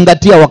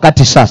zingatia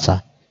wakati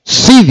sasa,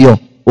 sivyo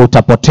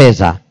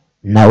utapoteza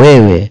na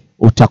wewe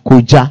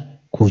utakuja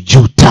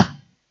kujuta,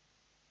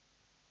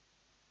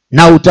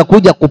 na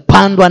utakuja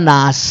kupandwa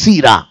na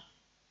hasira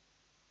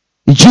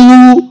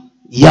juu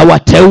ya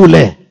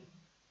wateule,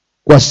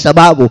 kwa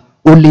sababu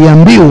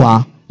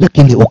uliambiwa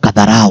lakini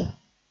ukadharau.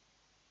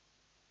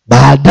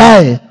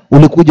 Baadaye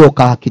ulikuja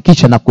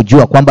ukahakikisha na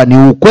kujua kwamba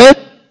ni ukweli,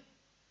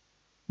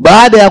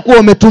 baada ya kuwa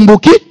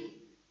umetumbuki.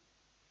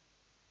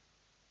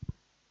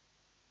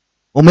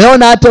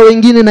 Umeona hata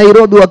wengine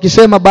Nairobi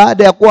wakisema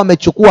baada ya kuwa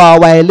wamechukua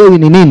hawaelewi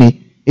ni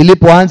nini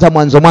ilipoanza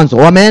mwanzo.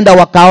 Wameenda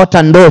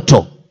wakaota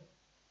ndoto,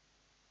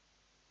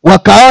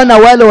 wakaona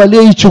wale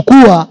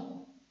walioichukua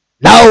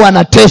nao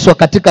wanateswa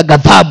katika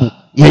ghadhabu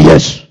ya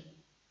Yesu.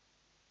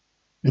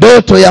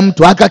 Ndoto ya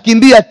mtu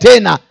akakimbia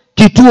tena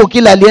kituo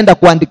kile alienda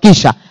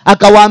kuandikisha,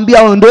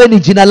 akawaambia ondoeni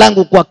jina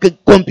langu kwa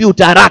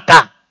kompyuta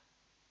haraka.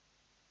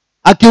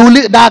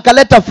 Na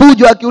akaleta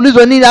fujo,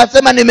 akiulizwa nini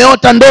asema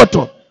nimeota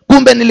ndoto,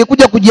 kumbe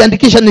nilikuja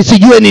kujiandikisha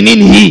nisijue ni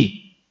nini hii.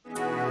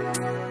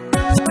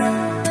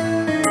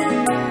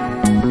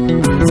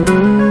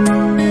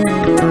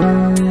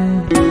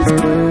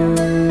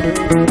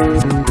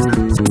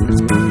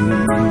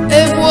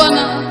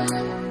 Bwana,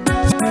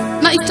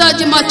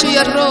 nahitaji macho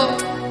ya roho,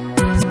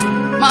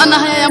 maana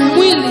haya ya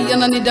mwili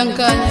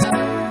yananidanganya.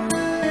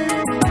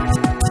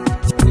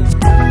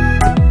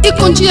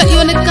 Iko njia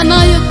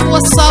ionekanayo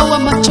kuwa sawa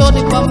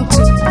machoni pa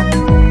mtu,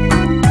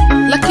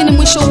 lakini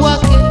mwisho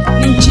wake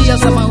ni njia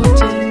za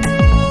mauti.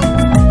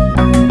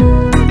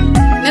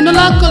 Neno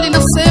lako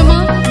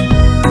linasema,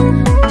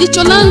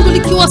 jicho langu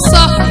likiwa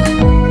safi,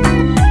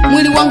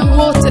 mwili wangu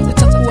wote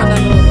utakuwa na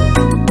nuru.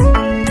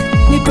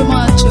 Nipe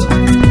macho,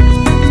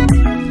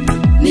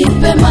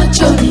 nipe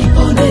macho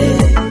nione,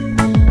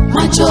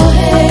 macho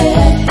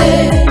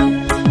he,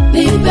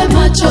 nipe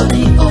macho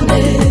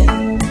nione,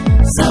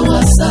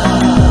 sawa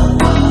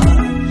sawa.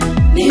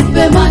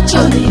 Nipe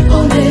macho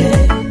nione,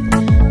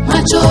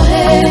 macho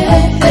he,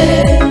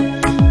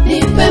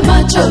 nipe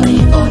macho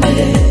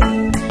nione,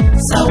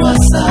 sawa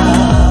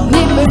sawa.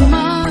 Nipe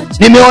macho.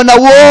 Nimeona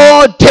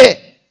wote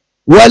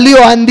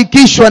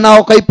walioandikishwa na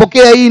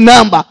wakaipokea hii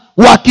namba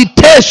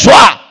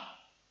wakiteswa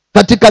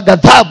katika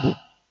ghadhabu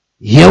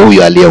ya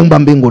huyo aliyeumba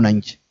mbingu na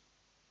nchi.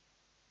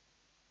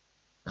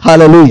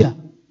 Haleluya.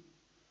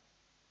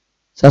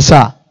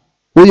 Sasa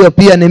huyo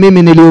pia ni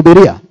mimi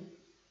nilihubiria.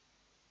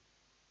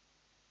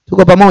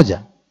 Tuko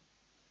pamoja.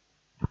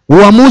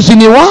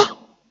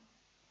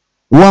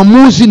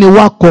 Uamuzi ni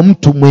wako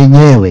mtu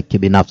mwenyewe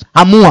kibinafsi.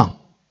 Amua.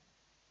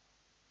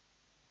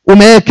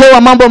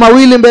 Umewekewa mambo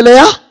mawili mbele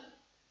ya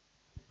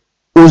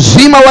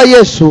uzima wa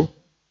Yesu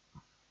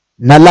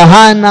na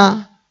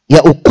lahana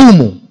ya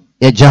hukumu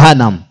ya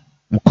Jehanamu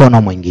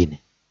mkono mwingine.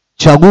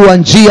 Chagua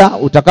njia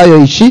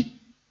utakayoishi,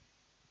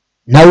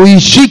 na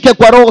uishike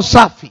kwa roho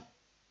safi,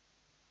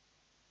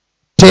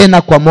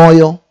 tena kwa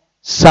moyo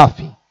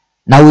safi,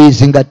 na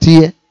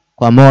uizingatie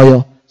kwa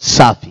moyo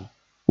safi.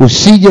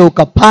 Usije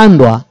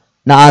ukapandwa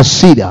na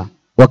hasira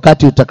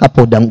wakati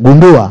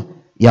utakapogundua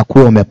ya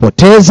kuwa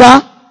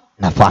umepoteza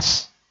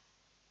nafasi.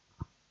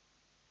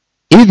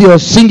 Hivyo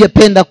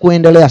singependa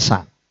kuendelea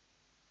sana.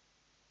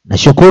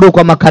 Nashukuru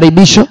kwa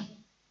makaribisho,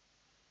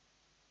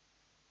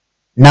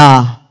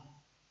 na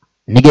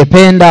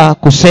ningependa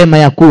kusema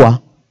ya kuwa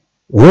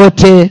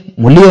wote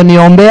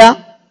mlioniombea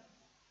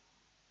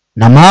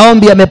na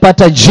maombi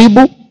yamepata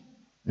jibu,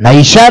 na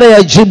ishara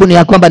ya jibu ni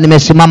ya kwamba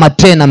nimesimama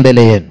tena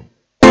mbele yenu.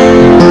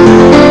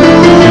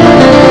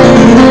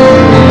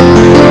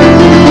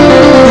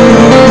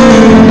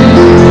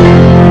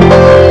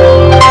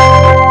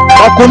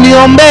 Kwa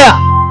kuniombea,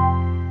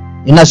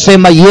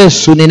 ninasema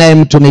Yesu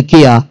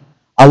ninayemtumikia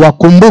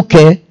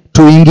awakumbuke,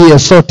 tuingie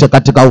sote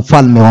katika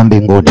ufalme wa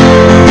mbinguni.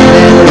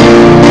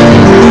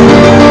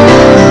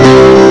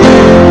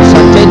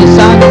 Asanteni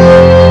sana.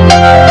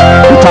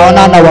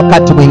 Tutaonana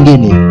wakati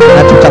mwingine,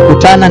 na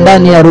tutakutana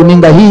ndani ya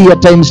runinga hii ya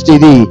Times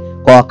TV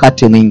kwa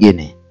wakati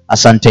mwingine.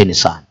 Asanteni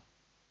sana.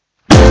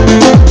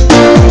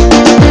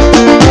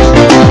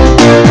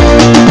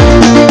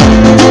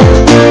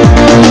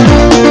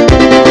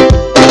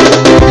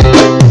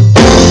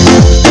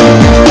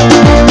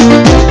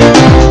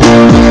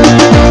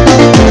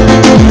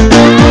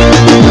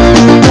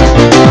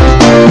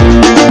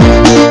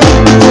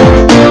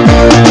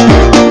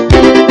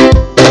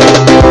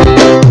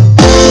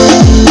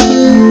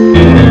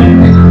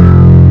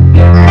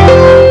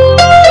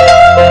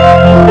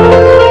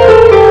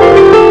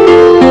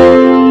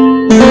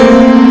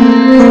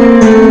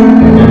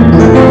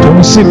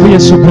 Tumsifu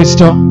Yesu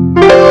Kristo.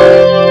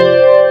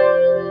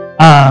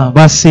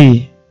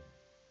 Basi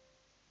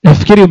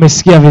nafikiri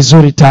umesikia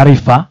vizuri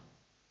taarifa.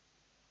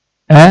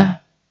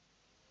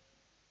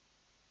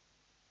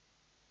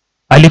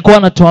 Alikuwa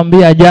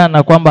anatuambia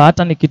jana kwamba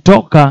hata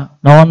nikitoka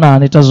naona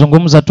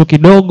nitazungumza tu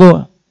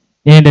kidogo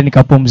niende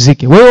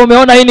nikapumzike. Wewe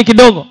umeona hii ni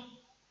kidogo?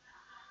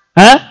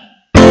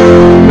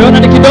 Umeona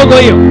ni kidogo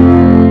hiyo?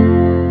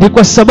 Ni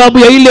kwa sababu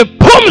ya ile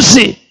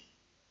pumzi.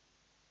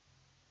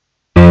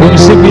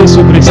 Tumsifu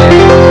Yesu Kristo.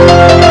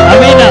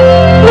 Amina.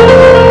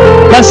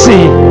 Basi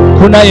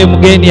kunaye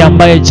mgeni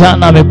ambaye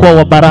jana amekuwa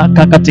wa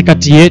baraka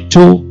katikati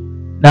yetu,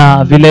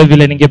 na vile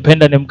vile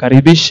ningependa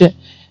nimkaribishe.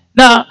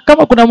 Na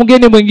kama kuna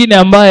mgeni mwingine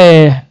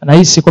ambaye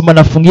anahisi kwamba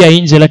nafungia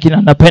nje lakini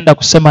anapenda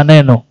kusema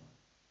neno,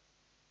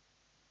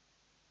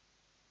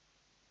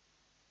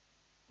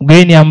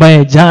 mgeni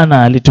ambaye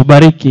jana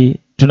alitubariki,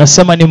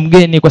 tunasema ni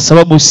mgeni kwa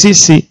sababu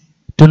sisi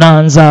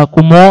tunaanza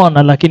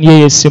kumuona, lakini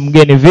yeye si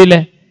mgeni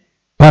vile.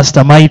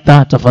 Pastor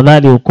Maitha,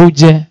 tafadhali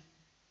ukuje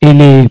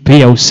ili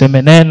pia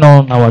useme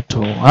neno na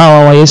watu hawa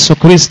wa Yesu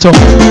Kristo.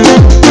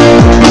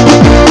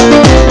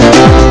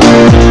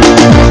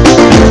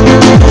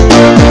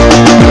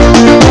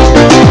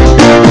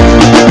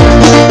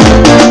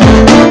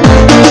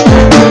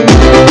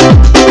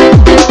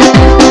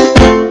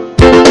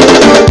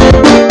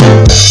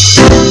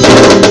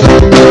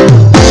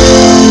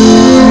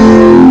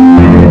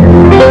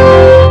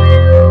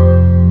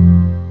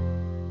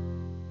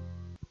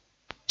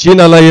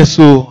 Jina la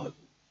Yesu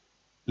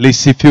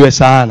lisifiwe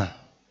sana.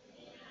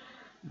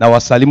 Na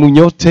wasalimu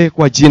nyote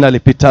kwa jina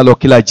lipitalo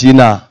kila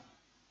jina.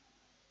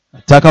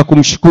 Nataka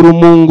kumshukuru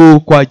Mungu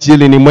kwa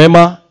ajili ni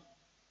mwema.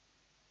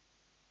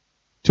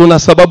 Tuna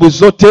sababu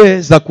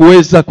zote za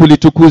kuweza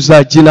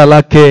kulitukuza jina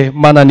lake,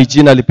 maana ni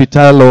jina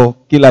lipitalo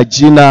kila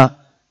jina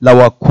la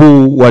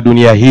wakuu wa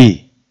dunia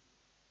hii.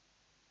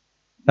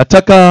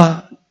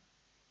 Nataka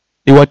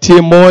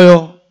niwatie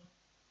moyo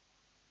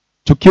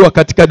tukiwa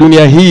katika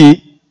dunia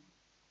hii,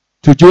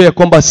 tujue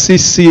kwamba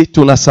sisi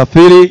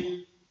tunasafiri.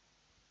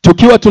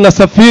 Tukiwa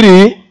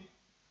tunasafiri,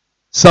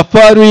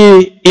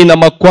 safari ina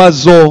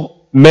makwazo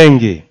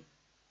mengi,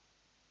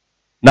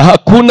 na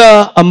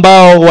hakuna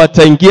ambao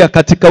wataingia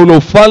katika ule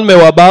ufalme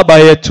wa Baba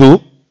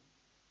yetu,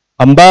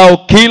 ambao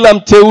kila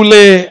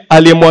mteule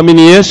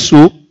aliyemwamini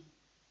Yesu,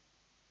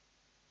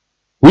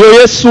 huyo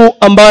Yesu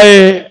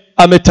ambaye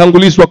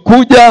ametangulizwa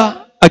kuja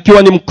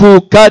akiwa ni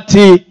mkuu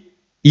kati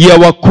ya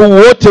wakuu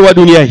wote wa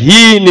dunia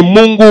hii, ni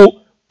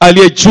Mungu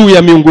aliye juu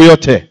ya miungu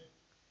yote.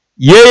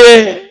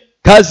 Yeye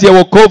kazi ya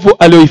wokovu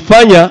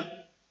aliyoifanya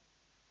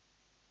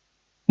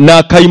na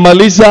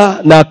akaimaliza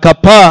na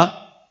akapaa,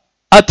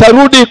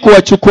 atarudi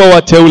kuwachukua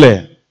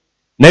wateule,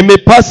 na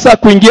imepasa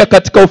kuingia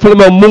katika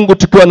ufalme wa Mungu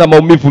tukiwa na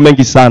maumivu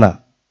mengi sana.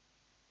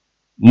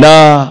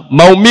 Na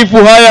maumivu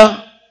haya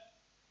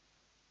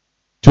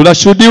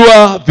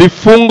tunashuhudiwa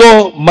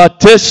vifungo,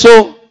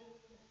 mateso,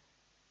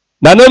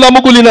 na neno la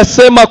Mungu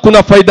linasema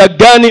kuna faida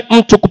gani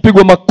mtu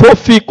kupigwa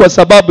makofi kwa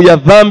sababu ya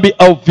dhambi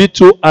au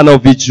vitu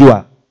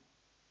anaovijua?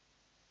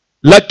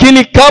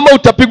 Lakini kama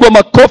utapigwa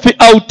makofi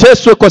au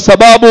teswe kwa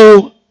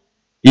sababu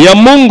ya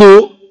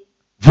Mungu,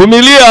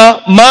 vumilia,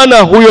 maana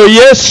huyo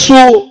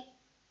Yesu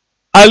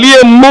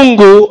aliye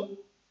Mungu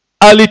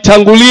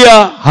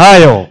alitangulia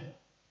hayo,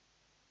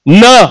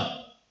 na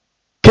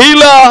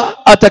kila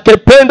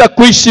atakayependa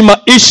kuishi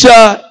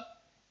maisha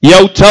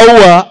ya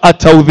utauwa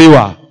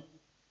ataudhiwa.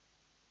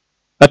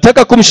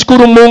 Nataka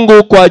kumshukuru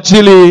Mungu kwa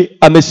ajili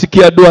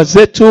amesikia dua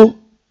zetu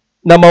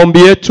na maombi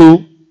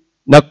yetu,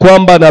 na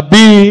kwamba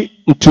nabii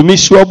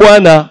mtumishi wa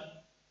Bwana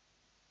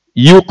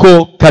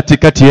yuko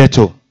katikati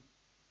yetu.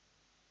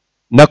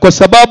 Na kwa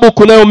sababu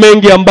kunayo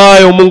mengi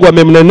ambayo Mungu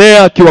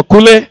amemnenea akiwa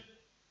kule,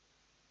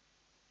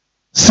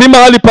 si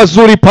mahali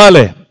pazuri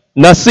pale,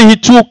 na si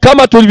tu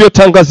kama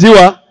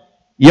tulivyotangaziwa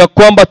ya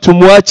kwamba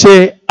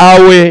tumwache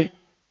awe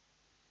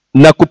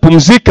na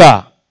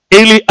kupumzika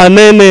ili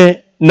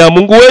anene na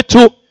Mungu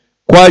wetu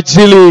kwa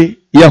ajili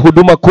ya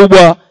huduma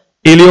kubwa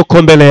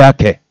iliyoko mbele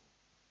yake.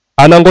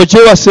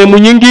 Anangojewa sehemu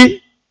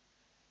nyingi,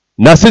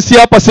 na sisi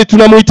hapa si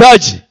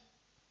tunamhitaji.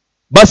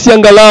 Basi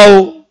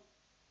angalau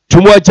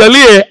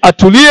tumwajalie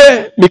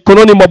atulie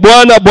mikononi mwa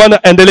Bwana.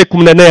 Bwana aendelee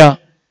kumnenea,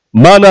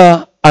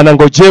 maana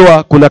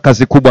anangojewa, kuna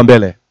kazi kubwa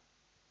mbele.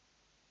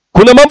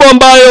 Kuna mambo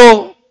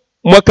ambayo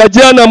mwaka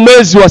jana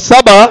mwezi wa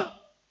 7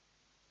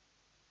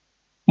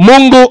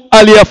 Mungu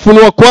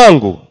aliyafunua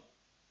kwangu,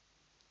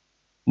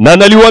 na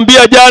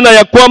naliwaambia jana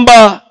ya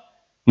kwamba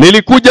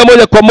nilikuja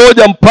moja kwa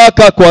moja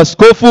mpaka kwa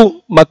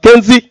Askofu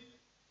Mackenzie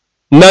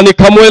na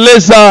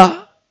nikamweleza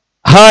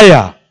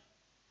haya.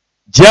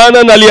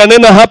 Jana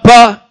naliyanena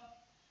hapa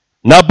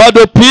na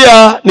bado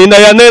pia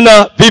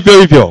ninayanena vivyo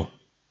hivyo.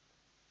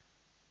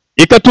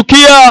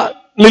 Ikatukia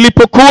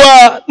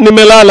nilipokuwa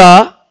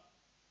nimelala,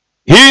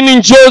 hii ni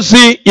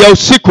njozi ya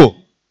usiku,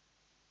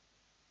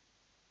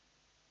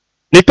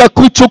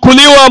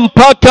 nikakuchukuliwa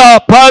mpaka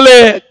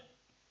pale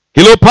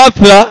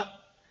Kilopatra.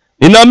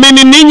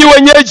 Ninaamini ninyi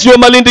wenyeji wa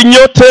Malindi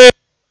nyote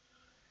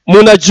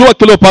mnajua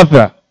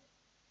Kilopatra.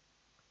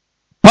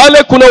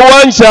 Pale kuna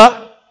uwanja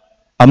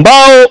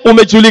ambao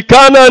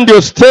umejulikana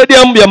ndio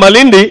stadium ya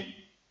Malindi,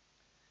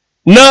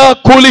 na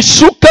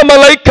kulishuka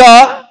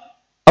malaika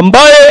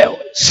ambaye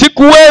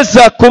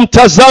sikuweza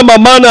kumtazama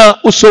maana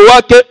uso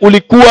wake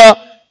ulikuwa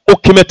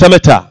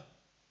ukimetameta.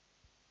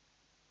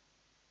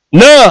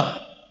 Na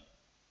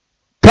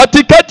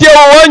katikati ya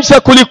uwanja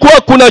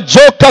kulikuwa kuna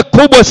joka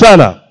kubwa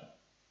sana.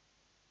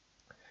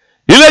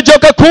 Ile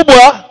joka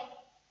kubwa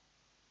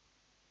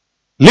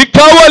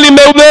likawa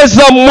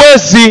limeumeza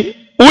mwezi.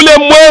 Ule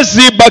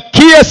mwezi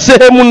bakia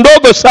sehemu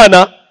ndogo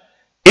sana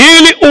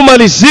ili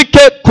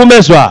umalizike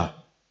kumezwa.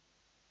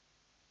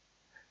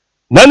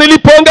 Na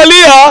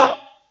nilipoangalia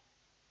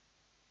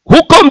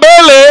huko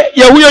mbele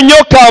ya huyo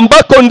nyoka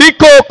ambako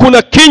ndiko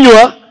kuna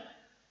kinywa,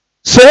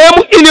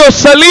 sehemu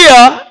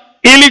iliyosalia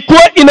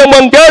ilikuwa ina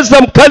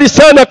mwangaza mkali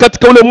sana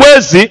katika ule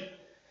mwezi,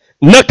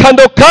 na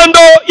kando kando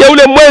ya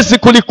ule mwezi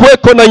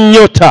kulikuweko na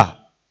nyota.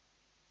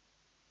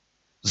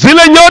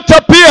 Zile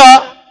nyota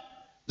pia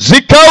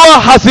zikawa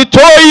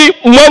hazitoi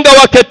mwanga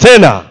wake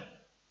tena.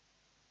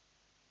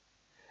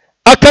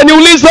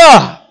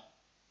 Akaniuliza,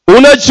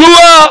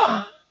 unajua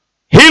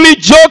hili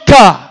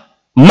joka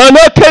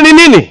manake ni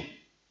nini?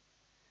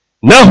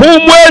 Na huu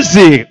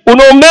mwezi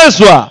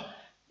unaomezwa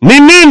ni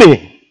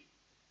nini?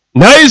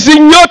 Na hizi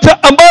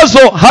nyota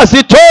ambazo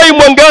hazitoi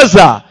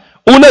mwangaza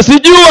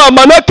unazijua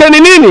manake ni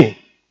nini?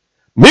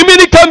 Mimi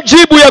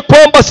nikamjibu ya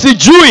kwamba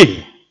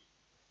sijui.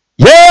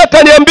 Yeye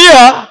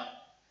akaniambia,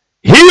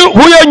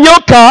 huyo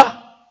nyoka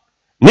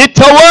ni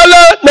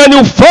tawala na ni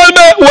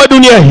ufalme wa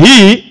dunia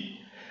hii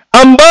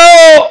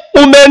ambao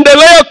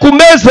umeendelea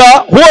kumeza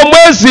huo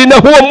mwezi, na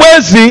huo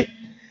mwezi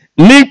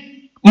ni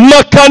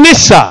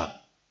makanisa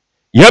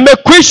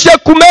yamekwisha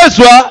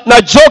kumezwa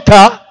na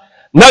joka,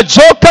 na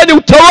joka ni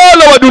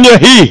utawala wa dunia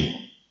hii.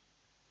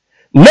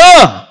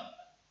 Na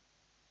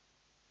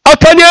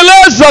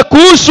akanieleza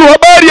kuhusu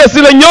habari ya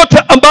zile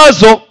nyota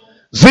ambazo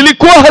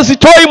zilikuwa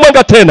hazitoi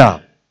mwanga tena.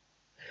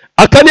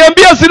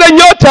 Akaniambia zile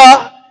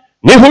nyota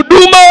ni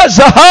huduma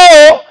za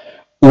hao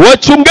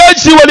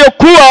wachungaji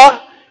waliokuwa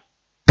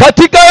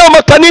katika hayo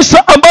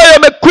makanisa ambayo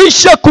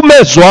yamekwisha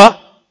kumezwa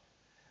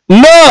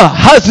na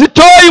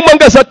hazitoi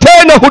mwangaza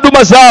tena,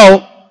 huduma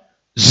zao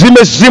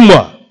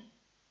zimezimwa.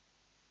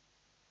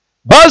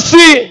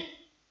 Basi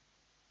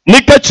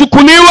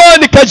nikachukuliwa,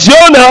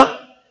 nikajiona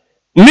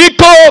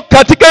niko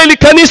katika ile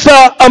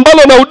kanisa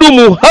ambalo na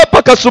hudumu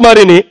hapa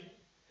Kasumarini.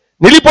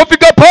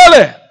 Nilipofika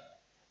pale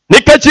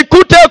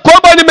nikajikuta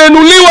kwamba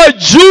nimeinuliwa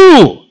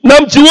juu na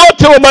mji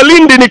wote wa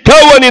Malindi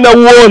nikawa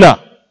ninauona.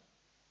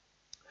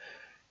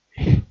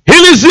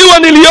 Hili ziwa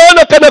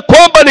niliona kana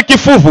kwamba ni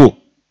kifuvu.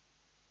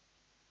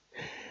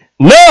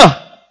 Na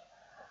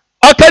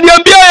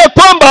akaniambia ya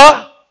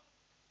kwamba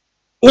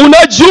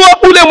unajua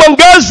ule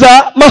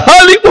mwangaza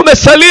mahali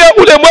umesalia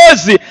ule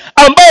mwezi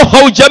ambao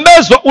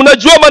haujamezwa,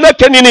 unajua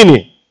manake ni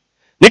nini?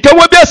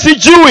 Nikamwambia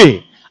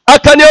sijui.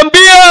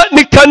 Akaniambia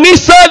ni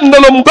kanisa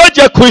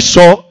linalomngoja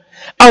Kristo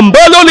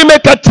ambalo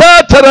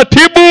limekataa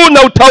taratibu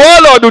na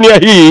utawala wa dunia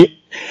hii.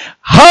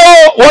 Hao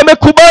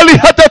wamekubali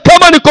hata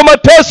kama niko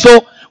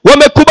mateso,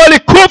 wamekubali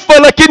kufa,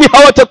 lakini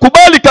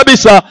hawatakubali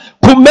kabisa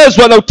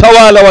kumezwa na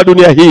utawala wa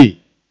dunia hii.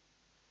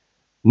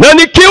 Na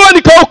nikiwa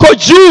nikauko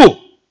juu,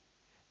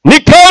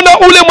 nikaona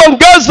ule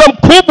mwangaza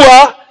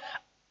mkubwa.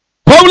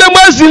 Kwa ule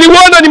mwezi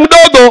niliuona ni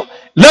mdogo,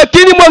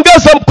 lakini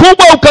mwangaza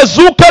mkubwa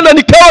ukazuka na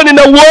nikawa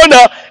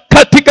ninauona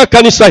katika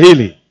kanisa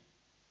hili.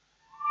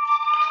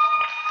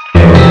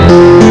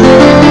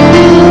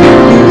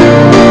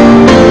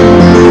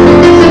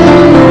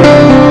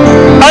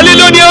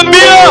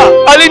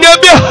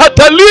 Aliniambia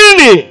hata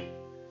lini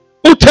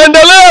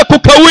utaendelea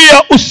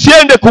kukawia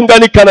usiende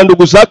kuunganika na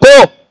ndugu zako?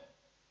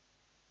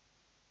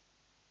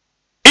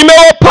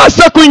 Imewapa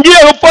hasa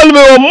kuingia ufalme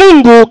wa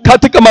Mungu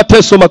katika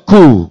mateso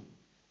makuu.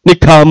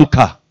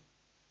 Nikaamka.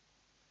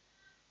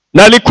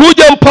 Na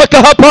alikuja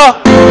mpaka hapa.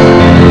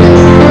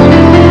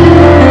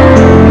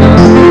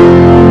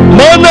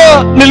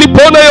 Maana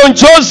nilipoona hiyo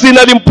njozi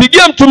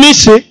nalimpigia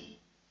mtumishi,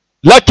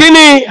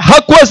 lakini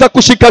hakuweza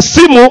kushika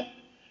simu,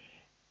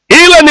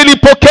 ila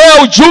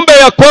nilipokea ujumbe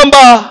ya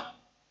kwamba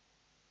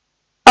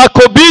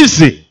ako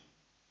busy.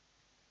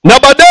 Na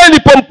baadaye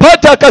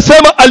nilipompata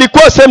akasema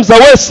alikuwa sehemu za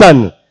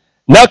Western,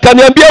 na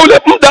akaniambia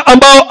ule muda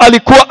ambao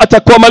alikuwa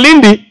atakuwa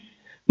Malindi,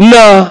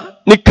 na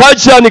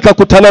nikaja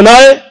nikakutana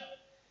naye,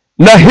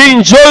 na hii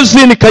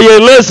njozi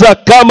nikaieleza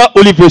kama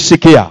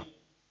ulivyosikia.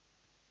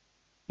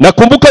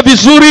 Nakumbuka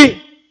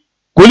vizuri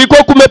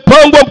kulikuwa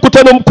kumepangwa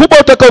mkutano mkubwa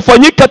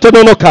utakaofanyika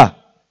Tononoka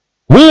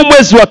huu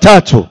mwezi wa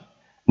 3,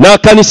 na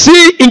kanisa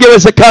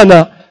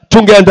ingewezekana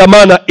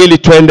tungeandamana ili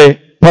twende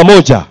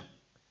pamoja.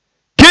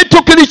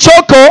 Kitu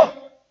kilichoko,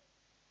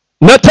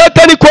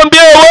 nataka nikwambie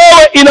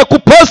wewe,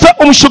 inakupasa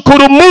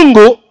umshukuru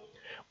Mungu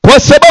kwa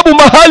sababu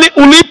mahali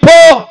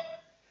ulipo,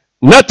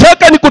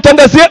 nataka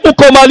nikutangazie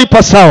uko mahali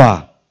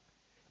pasawa.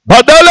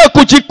 Badala ya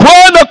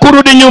kujikwaa na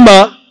kurudi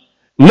nyuma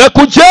na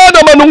kujaa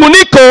na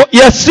manunguniko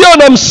yasiyo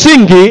na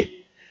msingi,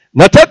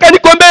 nataka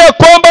nikwambie ya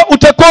kwamba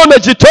utakuwa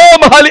unajitoa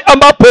mahali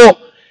ambapo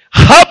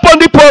hapo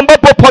ndipo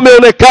ambapo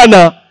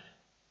pameonekana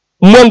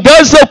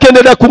mwangaza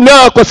ukiendelea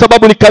kung'aa, kwa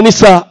sababu ni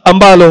kanisa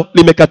ambalo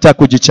limekataa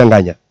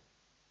kujichanganya.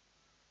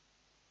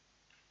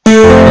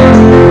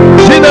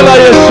 Jina la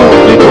Yesu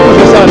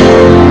litukuzwe sana.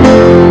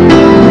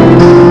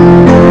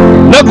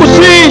 Na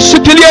kusihi,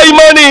 shikilia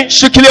imani,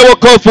 shikilia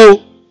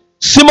wokovu.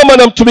 Simama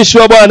na mtumishi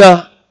wa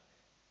Bwana.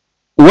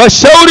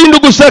 Washauri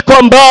ndugu zako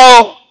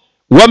ambao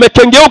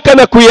wamekengeuka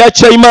na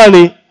kuiacha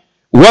imani,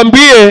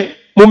 waambie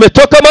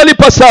mumetoka mahali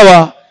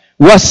pasawa,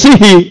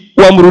 wasihi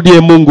wamrudie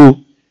Mungu,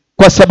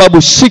 kwa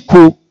sababu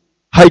siku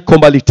haiko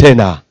mbali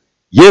tena.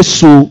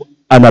 Yesu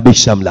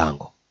anabisha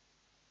mlango.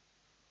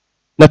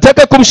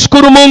 Nataka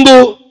kumshukuru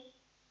Mungu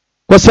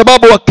kwa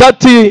sababu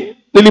wakati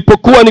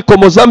nilipokuwa niko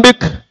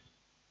Mozambique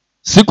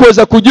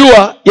sikuweza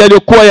kujua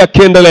yaliyokuwa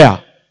yakiendelea,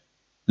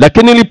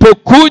 lakini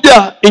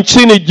nilipokuja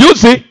nchini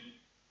juzi,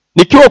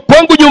 nikiwa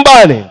kwangu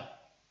nyumbani,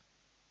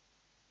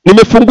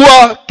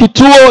 nimefungua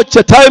kituo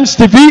cha Times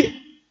TV.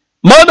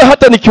 Maana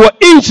hata nikiwa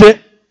nje,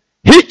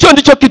 hicho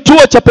ndicho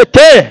kituo cha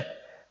pekee.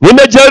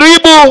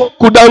 Nimejaribu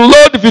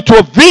kudownload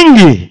vituo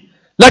vingi,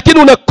 lakini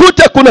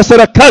unakuta kuna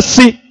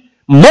sarakasi,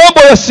 mambo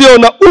yasiyo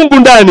na ungu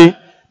ndani.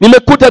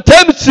 Nimekuta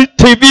Times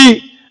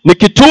TV ni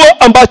kituo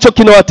ambacho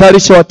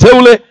kinawatayarisha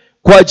wateule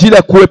kwa ajili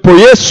ya kuwepo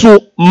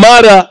Yesu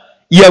mara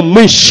ya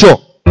mwisho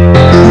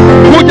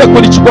kuja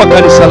kulichukua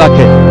kanisa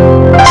lake.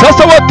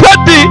 Sasa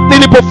wakati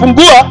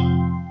nilipofungua,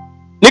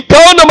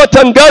 nikaona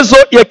matangazo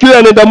yakiwa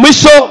yanaenda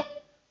mwisho,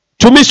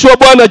 mtumishi wa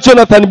Bwana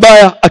Jonathan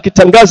Baya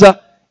akitangaza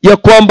ya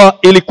kwamba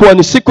ilikuwa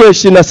ni siku ya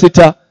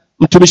 26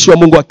 mtumishi wa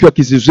Mungu akiwa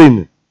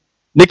kizuizini.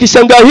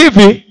 Nikishangaa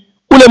hivi,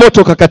 ule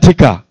moto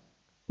kakatika.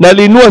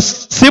 Naliinua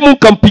simu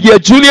nikampigia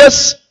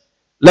Julius,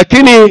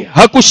 lakini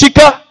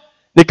hakushika.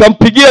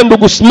 Nikampigia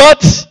ndugu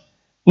Smart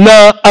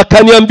na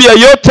akaniambia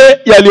yote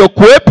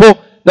yaliyokuwepo,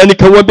 na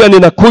nikamwambia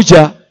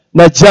ninakuja,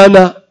 na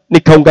jana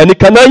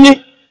nikaunganika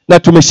nanyi na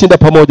tumeshinda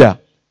pamoja.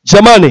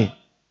 Jamani,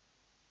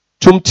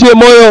 tumtie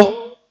moyo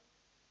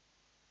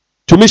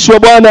mtumishi wa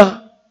Bwana.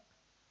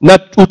 Na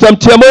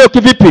utamtia moyo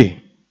kivipi?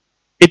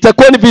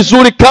 Itakuwa ni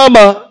vizuri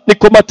kama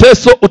niko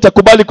mateso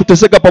utakubali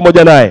kuteseka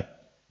pamoja naye.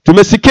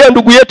 Tumesikia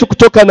ndugu yetu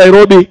kutoka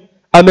Nairobi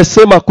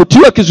amesema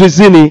kutiwa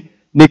kizuizini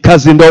ni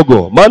kazi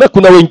ndogo, maana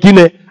kuna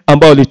wengine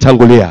ambao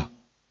walitangulia.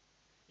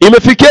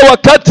 Imefikia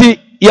wakati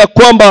ya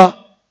kwamba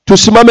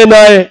tusimame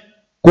naye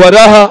kwa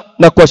raha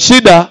na kwa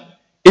shida,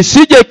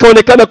 isije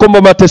ikaonekana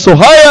kwamba mateso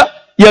haya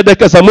ya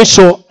dakika za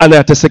mwisho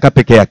anayateseka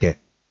peke yake.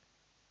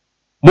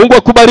 Mungu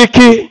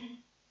akubariki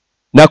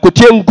na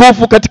kutie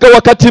nguvu katika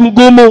wakati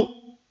mgumu.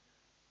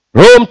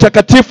 Roho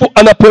Mtakatifu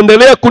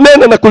anapoendelea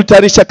kunena na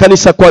kulitayarisha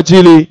kanisa kwa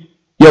ajili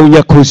ya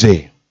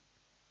unyakuzi.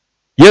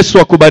 Yesu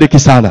akubariki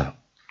sana.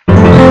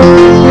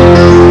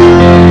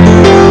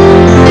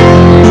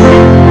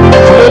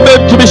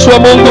 Tuombe mtumishi wa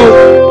Mungu,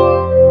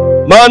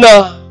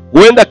 maana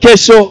huenda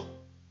kesho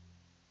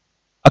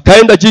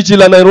akaenda jiji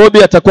la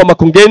Nairobi, atakuwa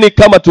Makongeni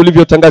kama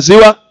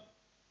tulivyotangaziwa.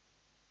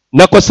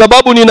 Na kwa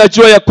sababu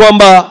ninajua ya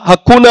kwamba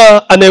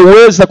hakuna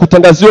anayeweza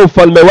kutangaziwa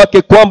ufalme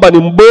wake kwamba ni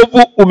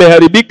mbovu,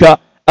 umeharibika,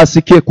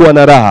 asikie kuwa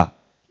na raha.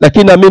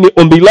 Lakini naamini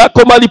ombi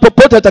lako mahali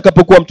popote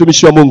atakapokuwa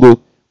mtumishi wa Mungu,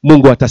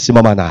 Mungu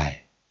atasimama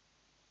naye.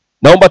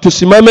 Naomba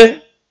tusimame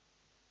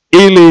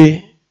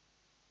ili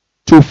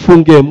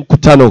tufunge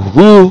mkutano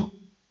huu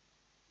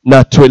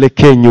na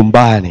tuelekee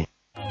nyumbani.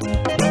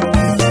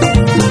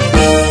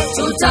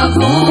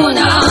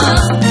 Tutavuna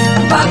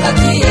mpaka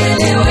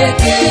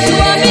kieleweke.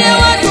 Tuambie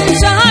watu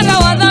mshahara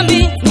wa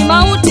dhambi ni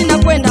mauti na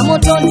kwenda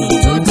motoni.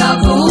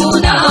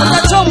 Tutavuna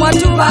watachomwa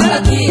tu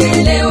mpaka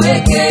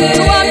kieleweke.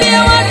 Tuambie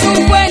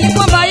watu kweli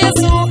kwamba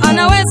Yesu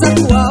anaweza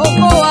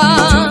kuwaokoa.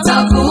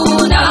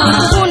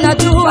 Tutavuna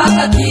tu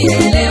mpaka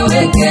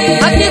kieleweke.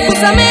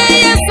 Akikusamehe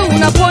Yesu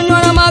unaponywa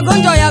na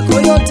magonjwa yako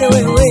yote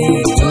wewe.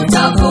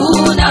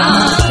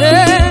 Tutavuna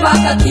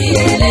mpaka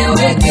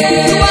kieleweke.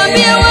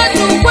 Tuambie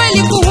watu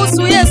kweli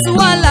kuhusu Yesu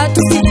wala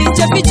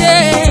tusifiche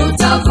fiche.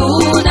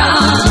 Tutavuna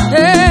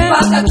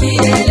mpaka kieleweke.